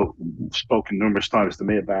they've spoken numerous times to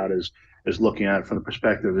me about is looking at it from the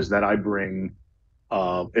perspective is that I bring.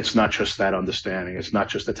 It's not just that understanding. It's not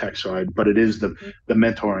just the tech side, but it is the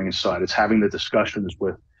mentoring side. It's having the discussions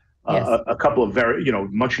with a couple of very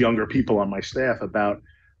much younger people on my staff about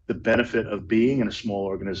the benefit of being in a small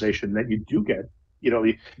organization that you do get.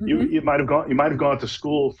 You might have gone to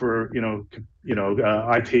school for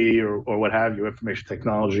IT or what have you, information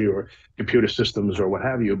technology or computer systems or what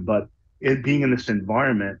have you, but being in this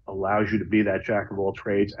environment allows you to be that jack of all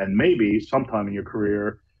trades, and maybe sometime in your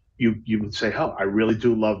career you would say, oh, I really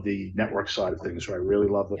do love the network side of things, or I really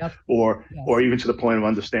love it, or even to the point of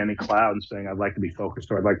understanding cloud and saying I'd like to be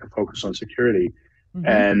focused, or I'd like to focus on security.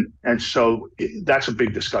 And so that's a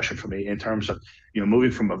big discussion for me in terms of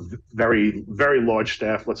moving from a very, very large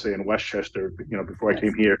staff, let's say in Westchester, before I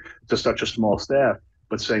came here, to such a small staff,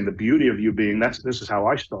 but saying the beauty of you being this is how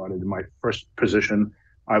I started in my first position.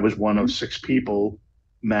 I was one of 6 people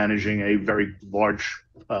managing a very large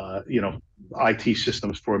IT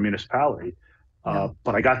systems for a municipality,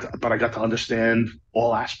 but I got to understand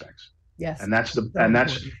all aspects. Yes, and that's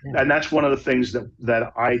one of the things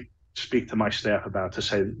that I speak to my staff about, to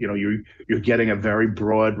say, you're getting a very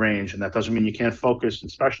broad range, and that doesn't mean you can't focus and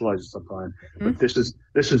specialize sometimes. But this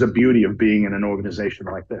is a beauty of being in an organization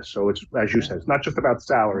like this. So it's, as you said, it's not just about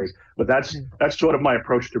salary, but that's sort of my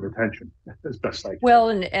approach to retention as best I can. Well,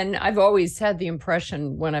 and I've always had the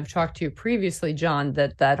impression when I've talked to you previously, John,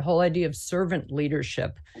 that whole idea of servant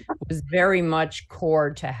leadership was very much core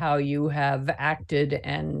to how you have acted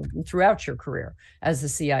and throughout your career as a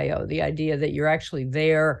CIO. The idea that you're actually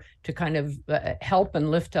there to kind of help and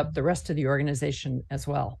lift up the rest of the organization as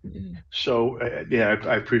well. So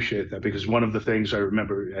I appreciate that, because one of the things I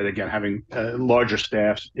remember, and again, having larger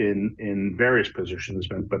staffs in various positions,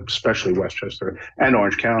 but especially Westchester and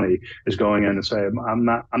Orange County, is going in and saying, I'm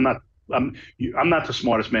not the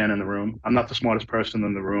smartest man in the room. I'm not the smartest person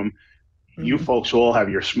in the room. You folks all have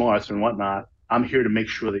your smarts and whatnot. I'm here to make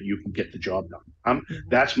sure that you can get the job done.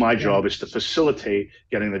 That's my job, is to facilitate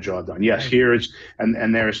getting the job done. Yes, here is,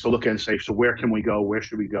 and there is to look and say, so where can we go? Where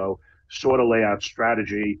should we go? Sort of lay out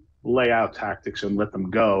strategy, lay out tactics, and let them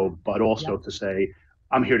go. But also to say,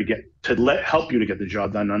 I'm here to help you to get the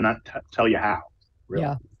job done, and not tell you how. Really.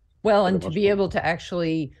 Yeah. Well, and to be able to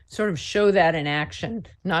actually sort of show that in action,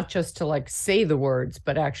 not just to like say the words,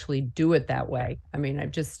 but actually do it that way. I mean,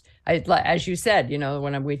 as you said,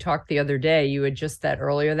 when we talked the other day, you had just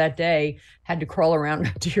earlier that day had to crawl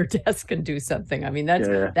around to your desk and do something. I mean,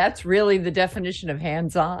 that's really the definition of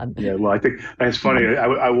hands-on. Yeah, well, I think it's funny.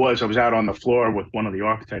 I was out on the floor with one of the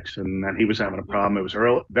architects, and he was having a problem. It was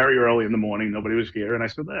very early in the morning. Nobody was here, and I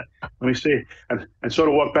said, let me see, and sort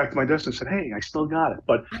of walked back to my desk and said, hey, I still got it.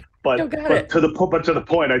 But to the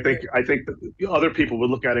point, I think that other people would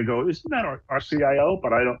look at it and go, isn't that our CIO?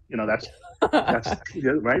 But I don't, that's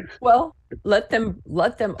right. Well, let them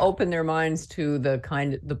open their minds to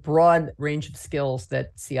the broad range of skills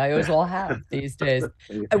that CIOs all have these days.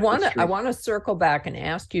 I want to circle back and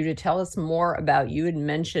ask you to tell us more about, you had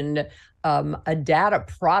mentioned a data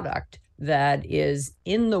product that is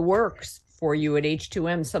in the works for you at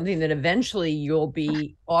H2M, something that eventually you'll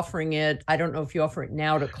be offering it. I don't know if you offer it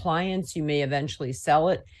now to clients. You may eventually sell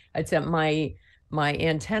it. I'd say my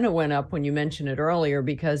antenna went up when you mentioned it earlier,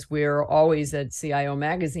 because we're always at CIO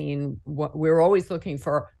Magazine, we're always looking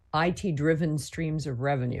for IT-driven streams of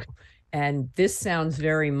revenue. And this sounds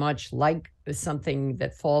very much like something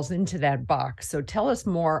that falls into that box. So tell us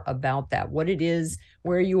more about that, what it is,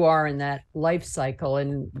 where you are in that life cycle,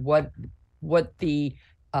 and what the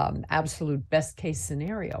absolute best case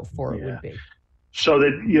scenario for it would be. So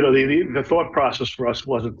that the thought process for us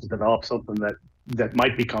wasn't to develop something that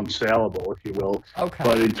might become saleable, if you will. Okay.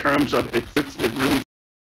 But in terms of it really,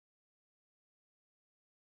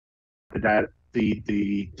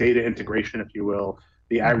 the data integration, if you will,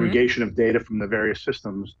 the aggregation of data from the various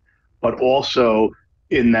systems, but also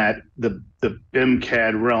in that the BIM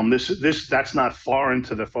CAD realm. That's not foreign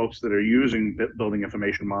to the folks that are using building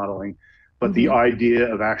information modeling, but the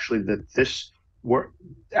idea of actually that this we're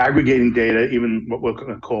aggregating data, even what we'll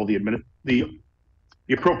call the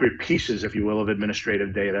appropriate pieces, if you will, of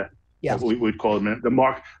administrative data. Yeah. That we would call it the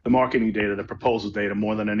marketing data, the proposal data,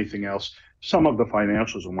 more than anything else. Some of the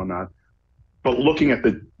financials and whatnot, but looking at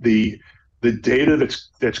the data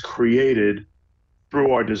that's created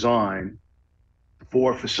through our design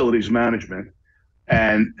for facilities management,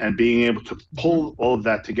 and being able to pull all of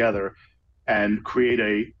that together and create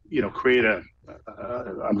a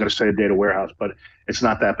I'm going to say a data warehouse, but it's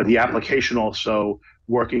not that. But the application also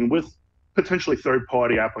working with potentially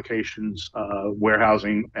third-party applications,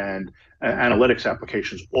 warehousing and analytics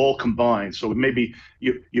applications, all combined. So maybe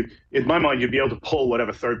you in my mind, you'd be able to pull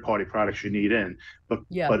whatever third-party products you need in, but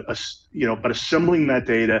assembling that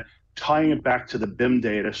data, tying it back to the BIM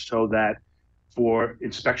data, so that for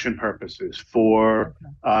inspection purposes, for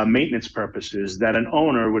maintenance purposes, that an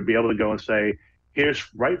owner would be able to go and say, here's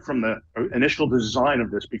right from the initial design of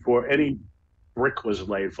this, before any brick was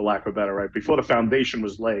laid, for lack of a better, right, before the foundation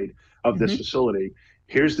was laid of this facility,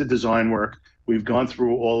 here's the design work. We've gone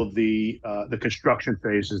through all of the construction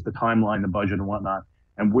phases, the timeline, the budget, and whatnot,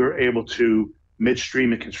 and we're able to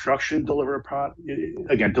midstream in construction deliver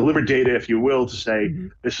deliver data, if you will, to say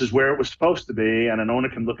this is where it was supposed to be, and an owner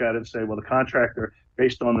can look at it and say, well, the contractor,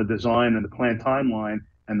 based on the design and the planned timeline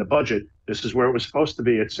and the budget, this is where it was supposed to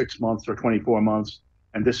be at 6 months or 24 months,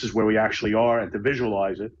 and this is where we actually are, and to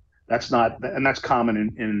visualize it. That's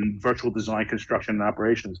common in virtual design, construction, and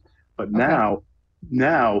operations. But now,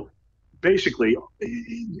 basically,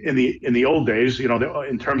 in the old days,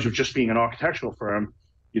 in terms of just being an architectural firm,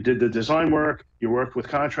 you did the design work, you worked with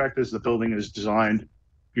contractors, the building is designed,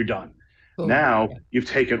 you're done. Cool. Now you've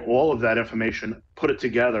taken all of that information, put it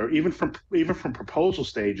together, even from proposal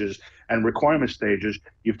stages and requirement stages,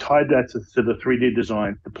 you've tied that to the 3D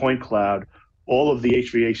design, the point cloud, all of the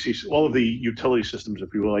HVAC, all of the utility systems,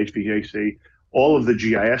 if you will, HVAC, all of the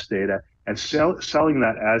GIS data, and selling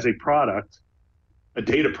that as a product, a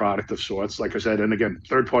data product of sorts, like I said, and again,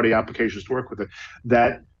 third-party applications to work with it,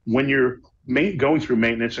 that when you're going through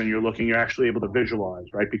maintenance and you're actually able to visualize,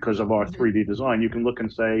 right? Because of our 3D design, you can look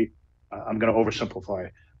and say, I'm going to oversimplify,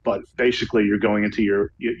 but basically you're going into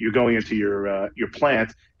your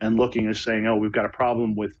plant and looking and saying, oh, we've got a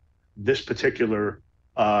problem with this particular,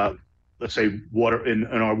 let's say water in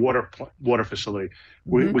our water facility.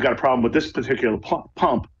 We got a problem with this particular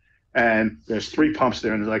pump, and there's 3 pumps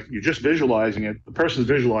there, and like you're just visualizing it. The person's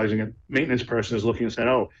visualizing it. Maintenance person is looking and saying,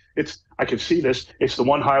 "Oh, I can see this. It's the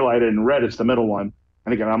one highlighted in red. It's the middle one."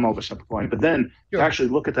 And again, I'm oversimplifying, but then to actually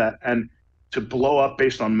look at that and to blow up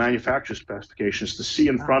based on manufacturer specifications, to see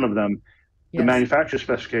in front of them the manufacturer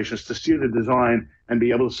specifications, to see the design and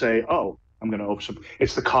be able to say, "Oh, I'm going to oversimplify.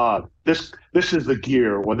 It's the cog. This is the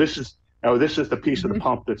gear, or this is the piece of the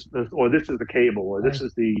pump or this is the cable, or this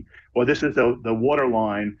is the water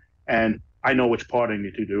line." And I know which part I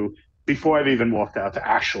need to do before I've even walked out to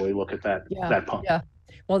actually look at that pump. Yeah.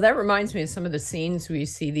 Well, that reminds me of some of the scenes we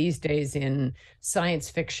see these days in science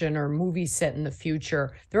fiction or movies set in the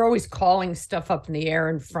future. They're always calling stuff up in the air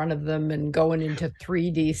in front of them and going into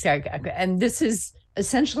 3D. And this is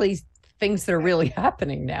essentially things that are really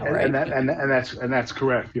happening now, right? And that's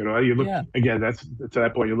correct. You look again. That's to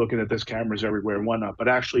that point. You're looking at there's cameras everywhere and whatnot. But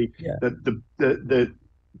actually,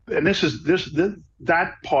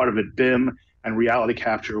 that part of it, BIM and reality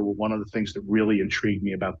capture, were one of the things that really intrigued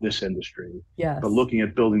me about this industry. Yes. But looking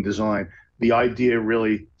at building design, the idea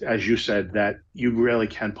really, as you said, that you really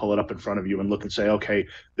can pull it up in front of you and look and say, okay,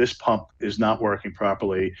 this pump is not working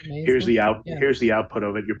properly. Amazing. Here's the output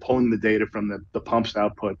of it. You're pulling the data from the pump's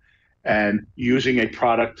output and using a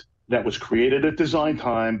product that was created at design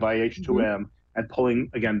time by H2M and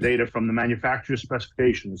pulling, again, data from the manufacturer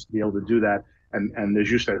specifications to be able to do that. And as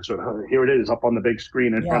you said, so here it is up on the big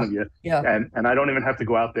screen in front of you. Yeah. And I don't even have to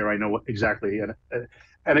go out there. I know what exactly.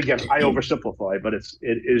 And again, I oversimplify, but it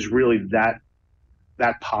is really that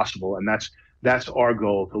possible. And that's our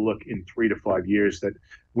goal, to look in 3 to 5 years that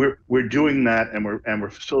we're doing that, and we're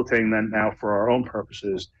facilitating that now for our own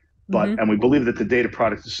purposes. But and we believe that the data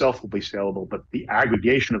product itself will be saleable, but the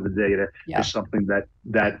aggregation of the data is something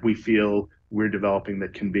that we feel we're developing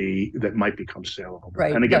that might become saleable.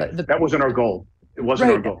 Right. And again, that wasn't our goal. It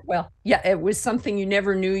wasn't our goal. Well, it was something you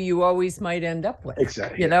never knew you always might end up with.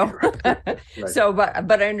 Exactly. Right. So,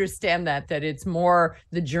 but I understand that it's more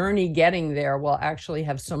the journey getting there will actually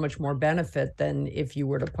have so much more benefit than if you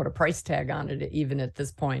were to put a price tag on it, even at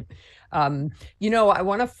this point. I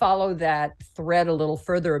want to follow that thread a little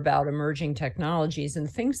further about emerging technologies and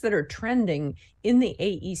things that are trending in the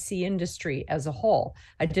AEC industry as a whole.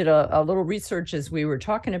 I did a little research as we were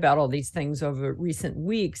talking about all these things over recent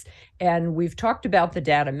weeks, and we've talked about the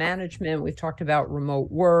data management, we've talked about remote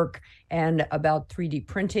work and about 3D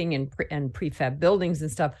printing and prefab buildings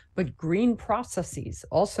and stuff, but green processes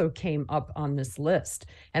also came up on this list.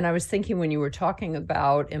 And I was thinking, when you were talking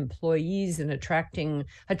about employees and attracting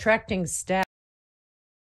staff,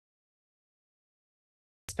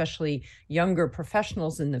 especially younger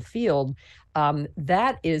professionals in the field,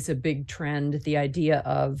 that is a big trend, the idea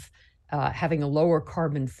of having a lower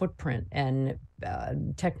carbon footprint, and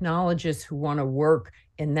technologists who want to work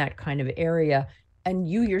in that kind of area. And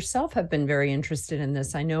you yourself have been very interested in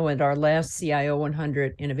this. I know at our last CIO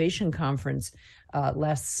 100 Innovation Conference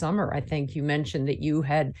last summer, I think you mentioned that you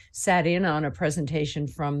had sat in on a presentation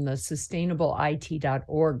from the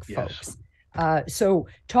sustainableIT.org folks. So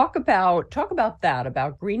talk about that,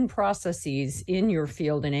 about green processes in your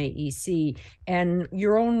field in AEC and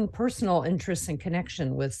your own personal interests and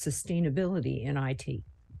connection with sustainability in IT.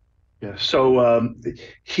 Yeah. So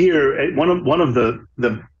here, one of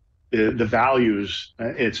the values,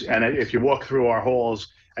 and if you walk through our halls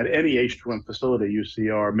at any H2M facility, you see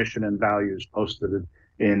our mission and values posted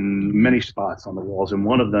in many spots on the walls, and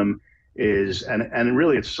one of them is, and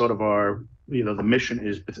really it's sort of our, the mission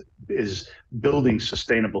is building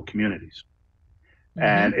sustainable communities.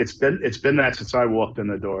 And it's been that since I walked in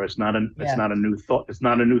the door. It's not a new thought. It's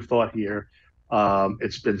not a new thought here.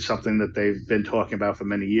 It's been something that they've been talking about for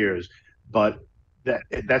many years. But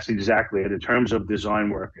that's exactly it in terms of design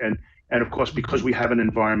work. And of course, because we have an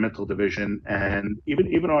environmental division, and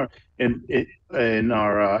even our in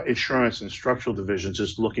our insurance and structural divisions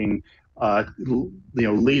is looking,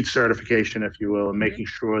 lead certification, if you will, and making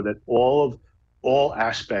sure that all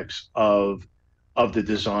aspects of the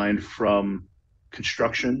design, from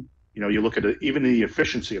construction, you look at it, even the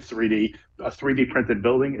efficiency of 3D. A 3D printed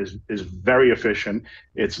building is very efficient.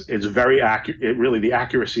 It's very accurate. Really, the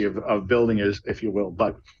accuracy of building is, if you will,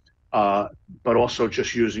 but also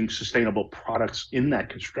just using sustainable products in that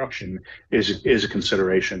construction is a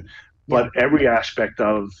consideration. But every aspect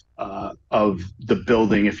of the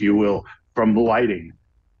building, if you will, from lighting,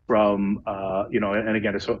 from and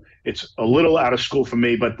again, it's a little out of school for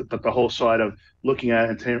me, but the whole side of looking at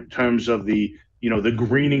it in terms of the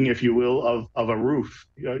greening, if you will, of a roof,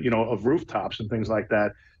 of rooftops and things like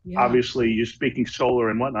that. Obviously, you're speaking solar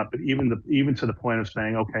and whatnot, but even to the point of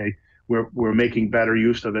saying, okay, we're making better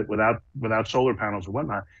use of it without solar panels or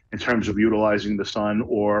whatnot, in terms of utilizing the sun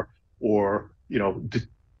or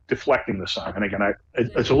deflecting the sun. And again,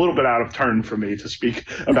 it's a little bit out of turn for me to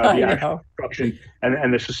speak about the actual construction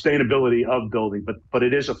and the sustainability of building, but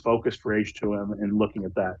it is a focus for H2M in looking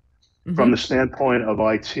at that. From the standpoint of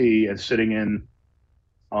IT and sitting in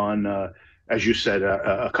on, as you said,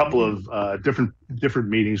 a couple of different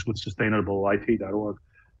meetings with sustainableIT.org,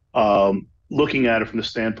 looking at it from the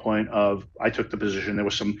standpoint of, I took the position, there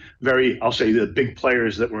was some I'll say, the big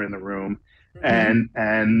players that were in the room, and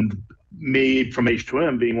me from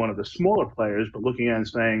H2M being one of the smaller players, but looking at it and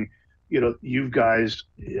saying, you guys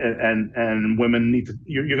and women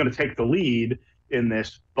you're going to take the lead in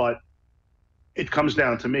this, but it comes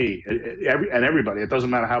down to me and everybody. It doesn't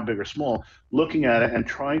matter how big or small. Looking at it and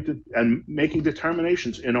trying to and making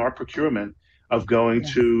determinations in our procurement of going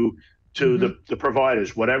to the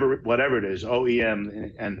providers, whatever it is,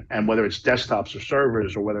 OEM, and whether it's desktops or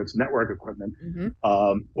servers, or whether it's network equipment,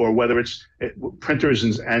 or whether it's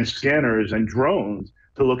printers and scanners and drones,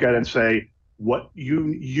 to look at it and say, what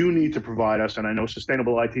you need to provide us. And I know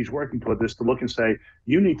Sustainable IT is working toward this, to look and say,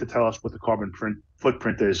 you need to tell us what the carbon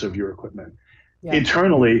footprint is of your equipment.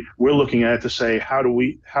 Internally, we're looking at it to say, how do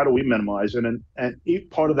we minimize it? And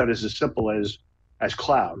part of that is as simple as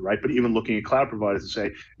cloud, right? But even looking at cloud providers to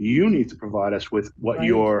say, you need to provide us with what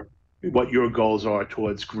your goals are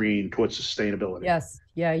towards green, towards sustainability. Yes.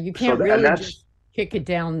 Yeah. You can't just kick it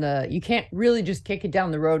down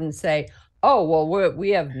the road and say, oh, well, we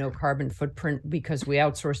have no carbon footprint because we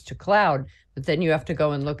outsource to cloud. But then you have to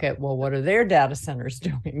go and look at, well, what are their data centers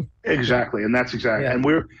doing? Exactly. And that's exactly. Yeah. And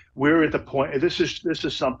we're at the point, this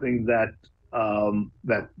is something that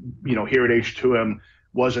here at H2M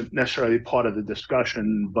wasn't necessarily part of the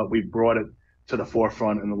discussion, but we brought it to the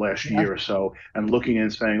forefront in the last year or so, and looking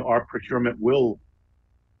and saying our procurement will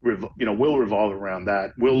revolve around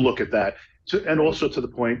that. We'll look at that, and also to the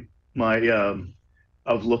point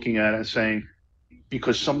of looking at it and saying,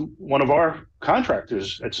 because one of our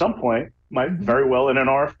contractors at some point might very well in an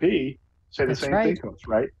RFP say the That's same thing right. to us,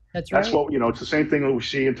 right? That's That's right. what, it's the same thing that we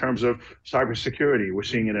see in terms of cybersecurity. We're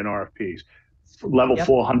seeing it in RFPs, level Yep.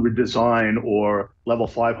 400 design or level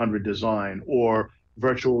 500 design or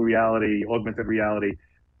virtual reality, augmented reality,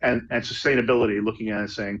 and sustainability, looking at it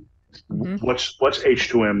and saying, Hmm. what's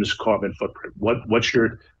H2M's carbon footprint? What's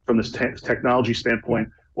your, from this technology standpoint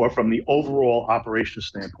or from the overall operation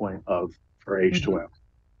standpoint of for H2M?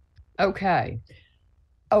 Okay.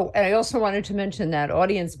 Oh, and I also wanted to mention that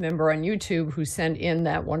audience member on YouTube who sent in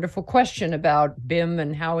that wonderful question about BIM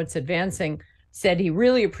and how it's advancing said he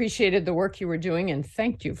really appreciated the work you were doing and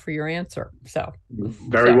thanked you for your answer. So,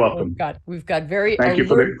 Very welcome. we've got very Thank you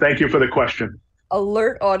for the question.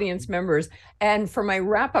 Alert audience members. And for my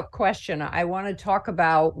wrap-up question, I want to talk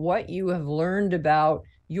about what you have learned about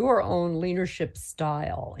your own leadership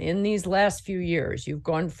style in these last few years. You've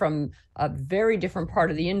gone from a very different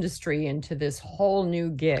part of the industry into this whole new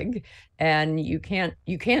gig, and you can't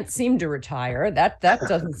seem to retire. That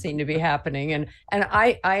doesn't seem to be happening. And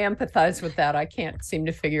I empathize with that. I can't seem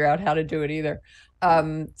to figure out how to do it either.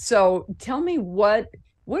 So tell me what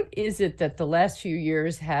is it that the last few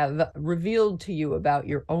years have revealed to you about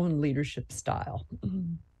your own leadership style?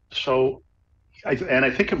 So, I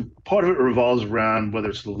think part of it revolves around whether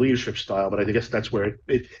it's the leadership style, but I guess that's where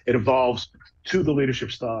it evolves to the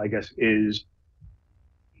leadership style, I guess, is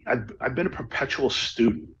I've been a perpetual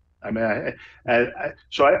student. I mean, and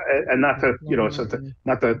not to,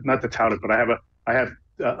 not to tout it, but I have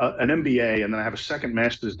an MBA, and then I have a second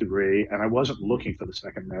master's degree, and I wasn't looking for the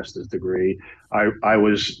second master's degree. I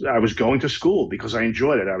was going to school because I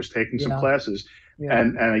enjoyed it. I was taking some classes,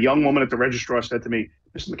 and a young woman at the registrar said to me,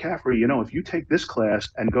 "Mr. McCaffrey, if you take this class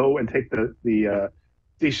and go and take the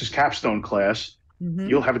thesis capstone class,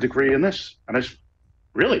 you'll have a degree in this." And I said,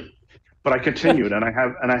 "Really?" But I continued, and I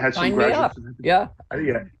had some graduate. Yeah.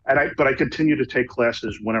 But I continued to take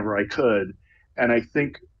classes whenever I could, and I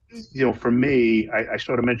think, for me, I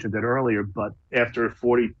sort of mentioned it earlier, but after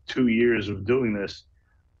 42 years of doing this,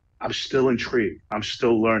 I'm still intrigued. I'm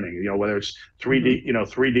still learning. Whether it's 3D,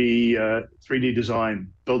 3D design,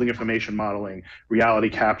 building information modeling, reality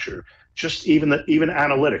capture, just even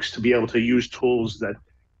analytics, to be able to use tools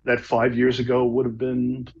that 5 years ago would have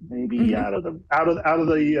been maybe out of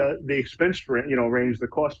the expense range. The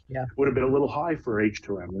cost would have been a little high for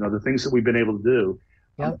H2M. The things that we've been able to do.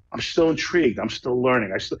 I'm still intrigued. I'm still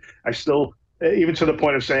learning. I still, even to the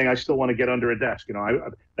point of saying I still want to get under a desk.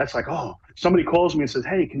 That's like, oh, somebody calls me and says,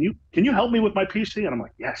 "Hey, can you help me with my PC?" And I'm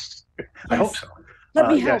like, yes. I hope so. Let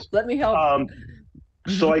me help. Let me help.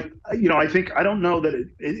 So I think, I don't know that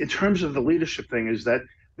in terms of the leadership thing, is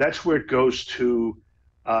that's where it goes to.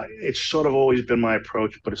 It's sort of always been my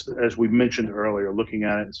approach, but it's, as we mentioned earlier, looking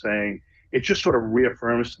at it and saying, it just sort of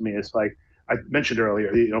reaffirms to me. It's like I mentioned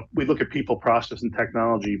earlier, we look at people, process, and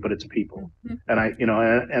technology, but it's people. And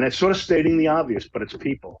and it's sort of stating the obvious, but it's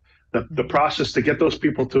people. The process to get those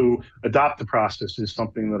people to adopt the process is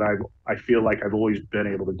something that I feel like I've always been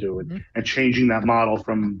able to do, and changing that model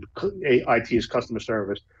from IT as customer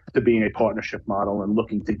service to being a partnership model and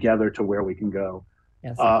looking together to where we can go.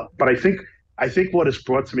 Yes. But I think what it's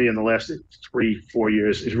brought to me in the last 3-4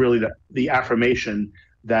 years is really the affirmation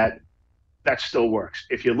that still works.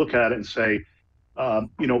 If you look at it and say,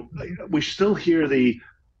 we still hear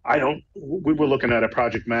we were looking at a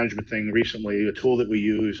project management thing recently, a tool that we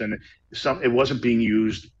use, and it wasn't being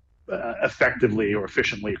used effectively or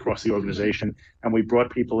efficiently across the organization. And we brought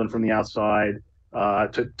people in from the outside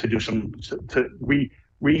to do to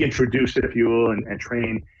reintroduce it, if you will, and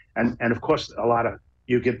train. And of course,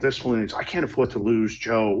 you get this one. I can't afford to lose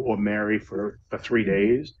Joe or Mary for 3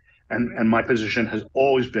 days. And my position has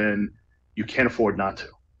always been, you can't afford not to.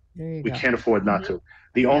 We can't afford not to.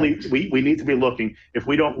 We need to be looking. If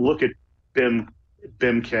we don't look at BIM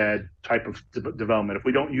CAD type of development, if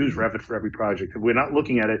we don't use Revit for every project, if we're not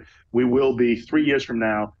looking at it, we will be 3 years from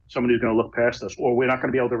now, somebody's going to look past us, or we're not going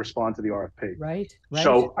to be able to respond to the RFP. Right.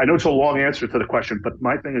 So I know it's a long answer to the question, but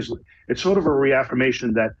my thing is, it's sort of a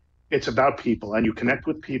reaffirmation that it's about people, and you connect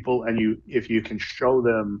with people, and if you can show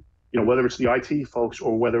them, whether it's the IT folks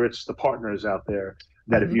or whether it's the partners out there,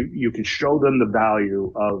 that if you can show them the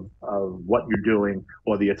value of what you're doing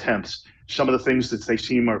or the attempts, some of the things that they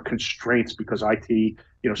seem are constraints because IT,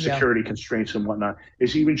 security constraints and whatnot,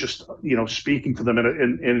 is even just, speaking to them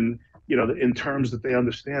in terms that they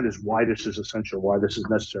understand, is why this is essential, why this is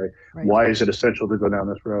necessary, why is it essential to go down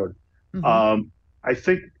this road. I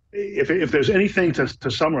think if there's anything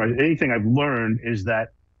to summarize, anything I've learned is that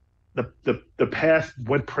the path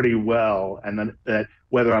went pretty well, and then that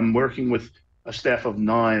whether I'm working with a staff of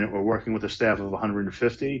 9 or working with a staff of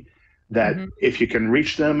 150, that if you can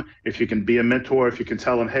reach them, if you can be a mentor, if you can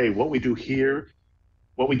tell them, hey, what we do here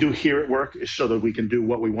at work is so that we can do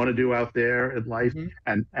what we want to do out there in life,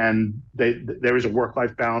 and there is a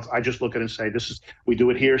work-life balance. I just look at it and say, we do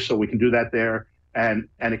it here so we can do that there, and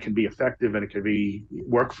it can be effective and it can be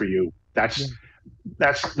work for you. That's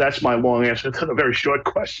my long answer to the very short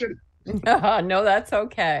question. No, that's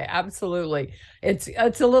okay. Absolutely. It's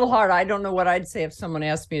a little hard. I don't know what I'd say if someone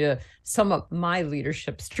asked me to sum up my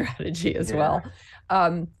leadership strategy as well.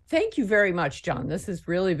 Thank you very much, John. This has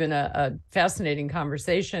really been a fascinating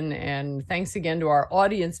conversation. And thanks again to our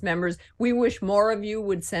audience members. We wish more of you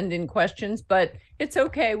would send in questions, but it's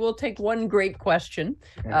okay. We'll take one great question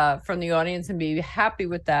from the audience and be happy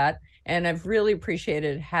with that. And I've really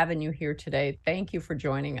appreciated having you here today. Thank you for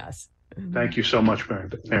joining us. Thank you so much,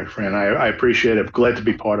 Maryfran. I appreciate it. Glad to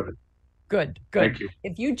be part of it. Good. Thank you.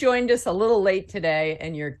 If you joined us a little late today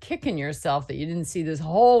and you're kicking yourself that you didn't see this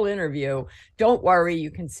whole interview, don't worry.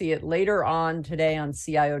 You can see it later on today on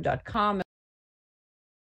CIO.com.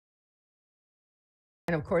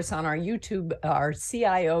 And of course, on our YouTube, our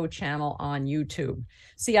CIO channel on YouTube.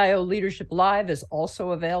 CIO Leadership Live is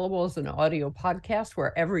also available as an audio podcast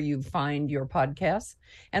wherever you find your podcasts.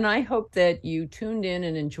 And I hope that you tuned in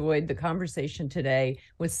and enjoyed the conversation today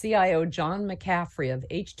with CIO John McCaffrey of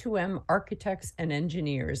H2M Architects and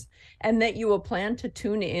Engineers, and that you will plan to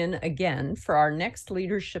tune in again for our next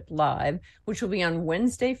Leadership Live, which will be on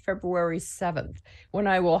Wednesday, February 7th, when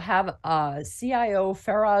I will have CIO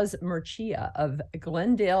Faraz Murcia of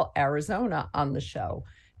Glendale, Arizona on the show.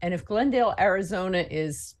 And if Glendale, Arizona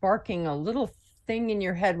is sparking a little thing in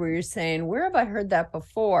your head where you're saying, where have I heard that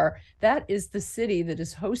before? That is the city that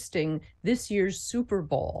is hosting this year's Super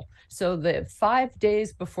Bowl. So the 5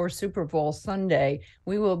 days before Super Bowl Sunday,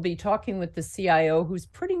 we will be talking with the CIO who's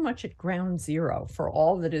pretty much at ground zero for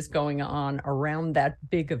all that is going on around that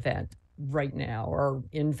big event right now or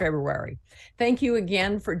in February. Thank you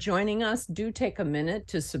again for joining us. Do take a minute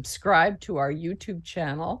to subscribe to our YouTube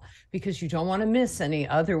channel because you don't want to miss any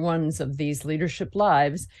other ones of these Leadership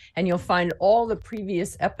Lives, and you'll find all the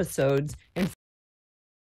previous episodes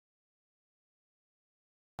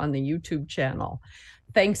on the YouTube channel.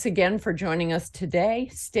 Thanks again for joining us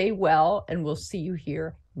today. Stay well, and we'll see you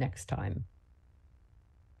here next time.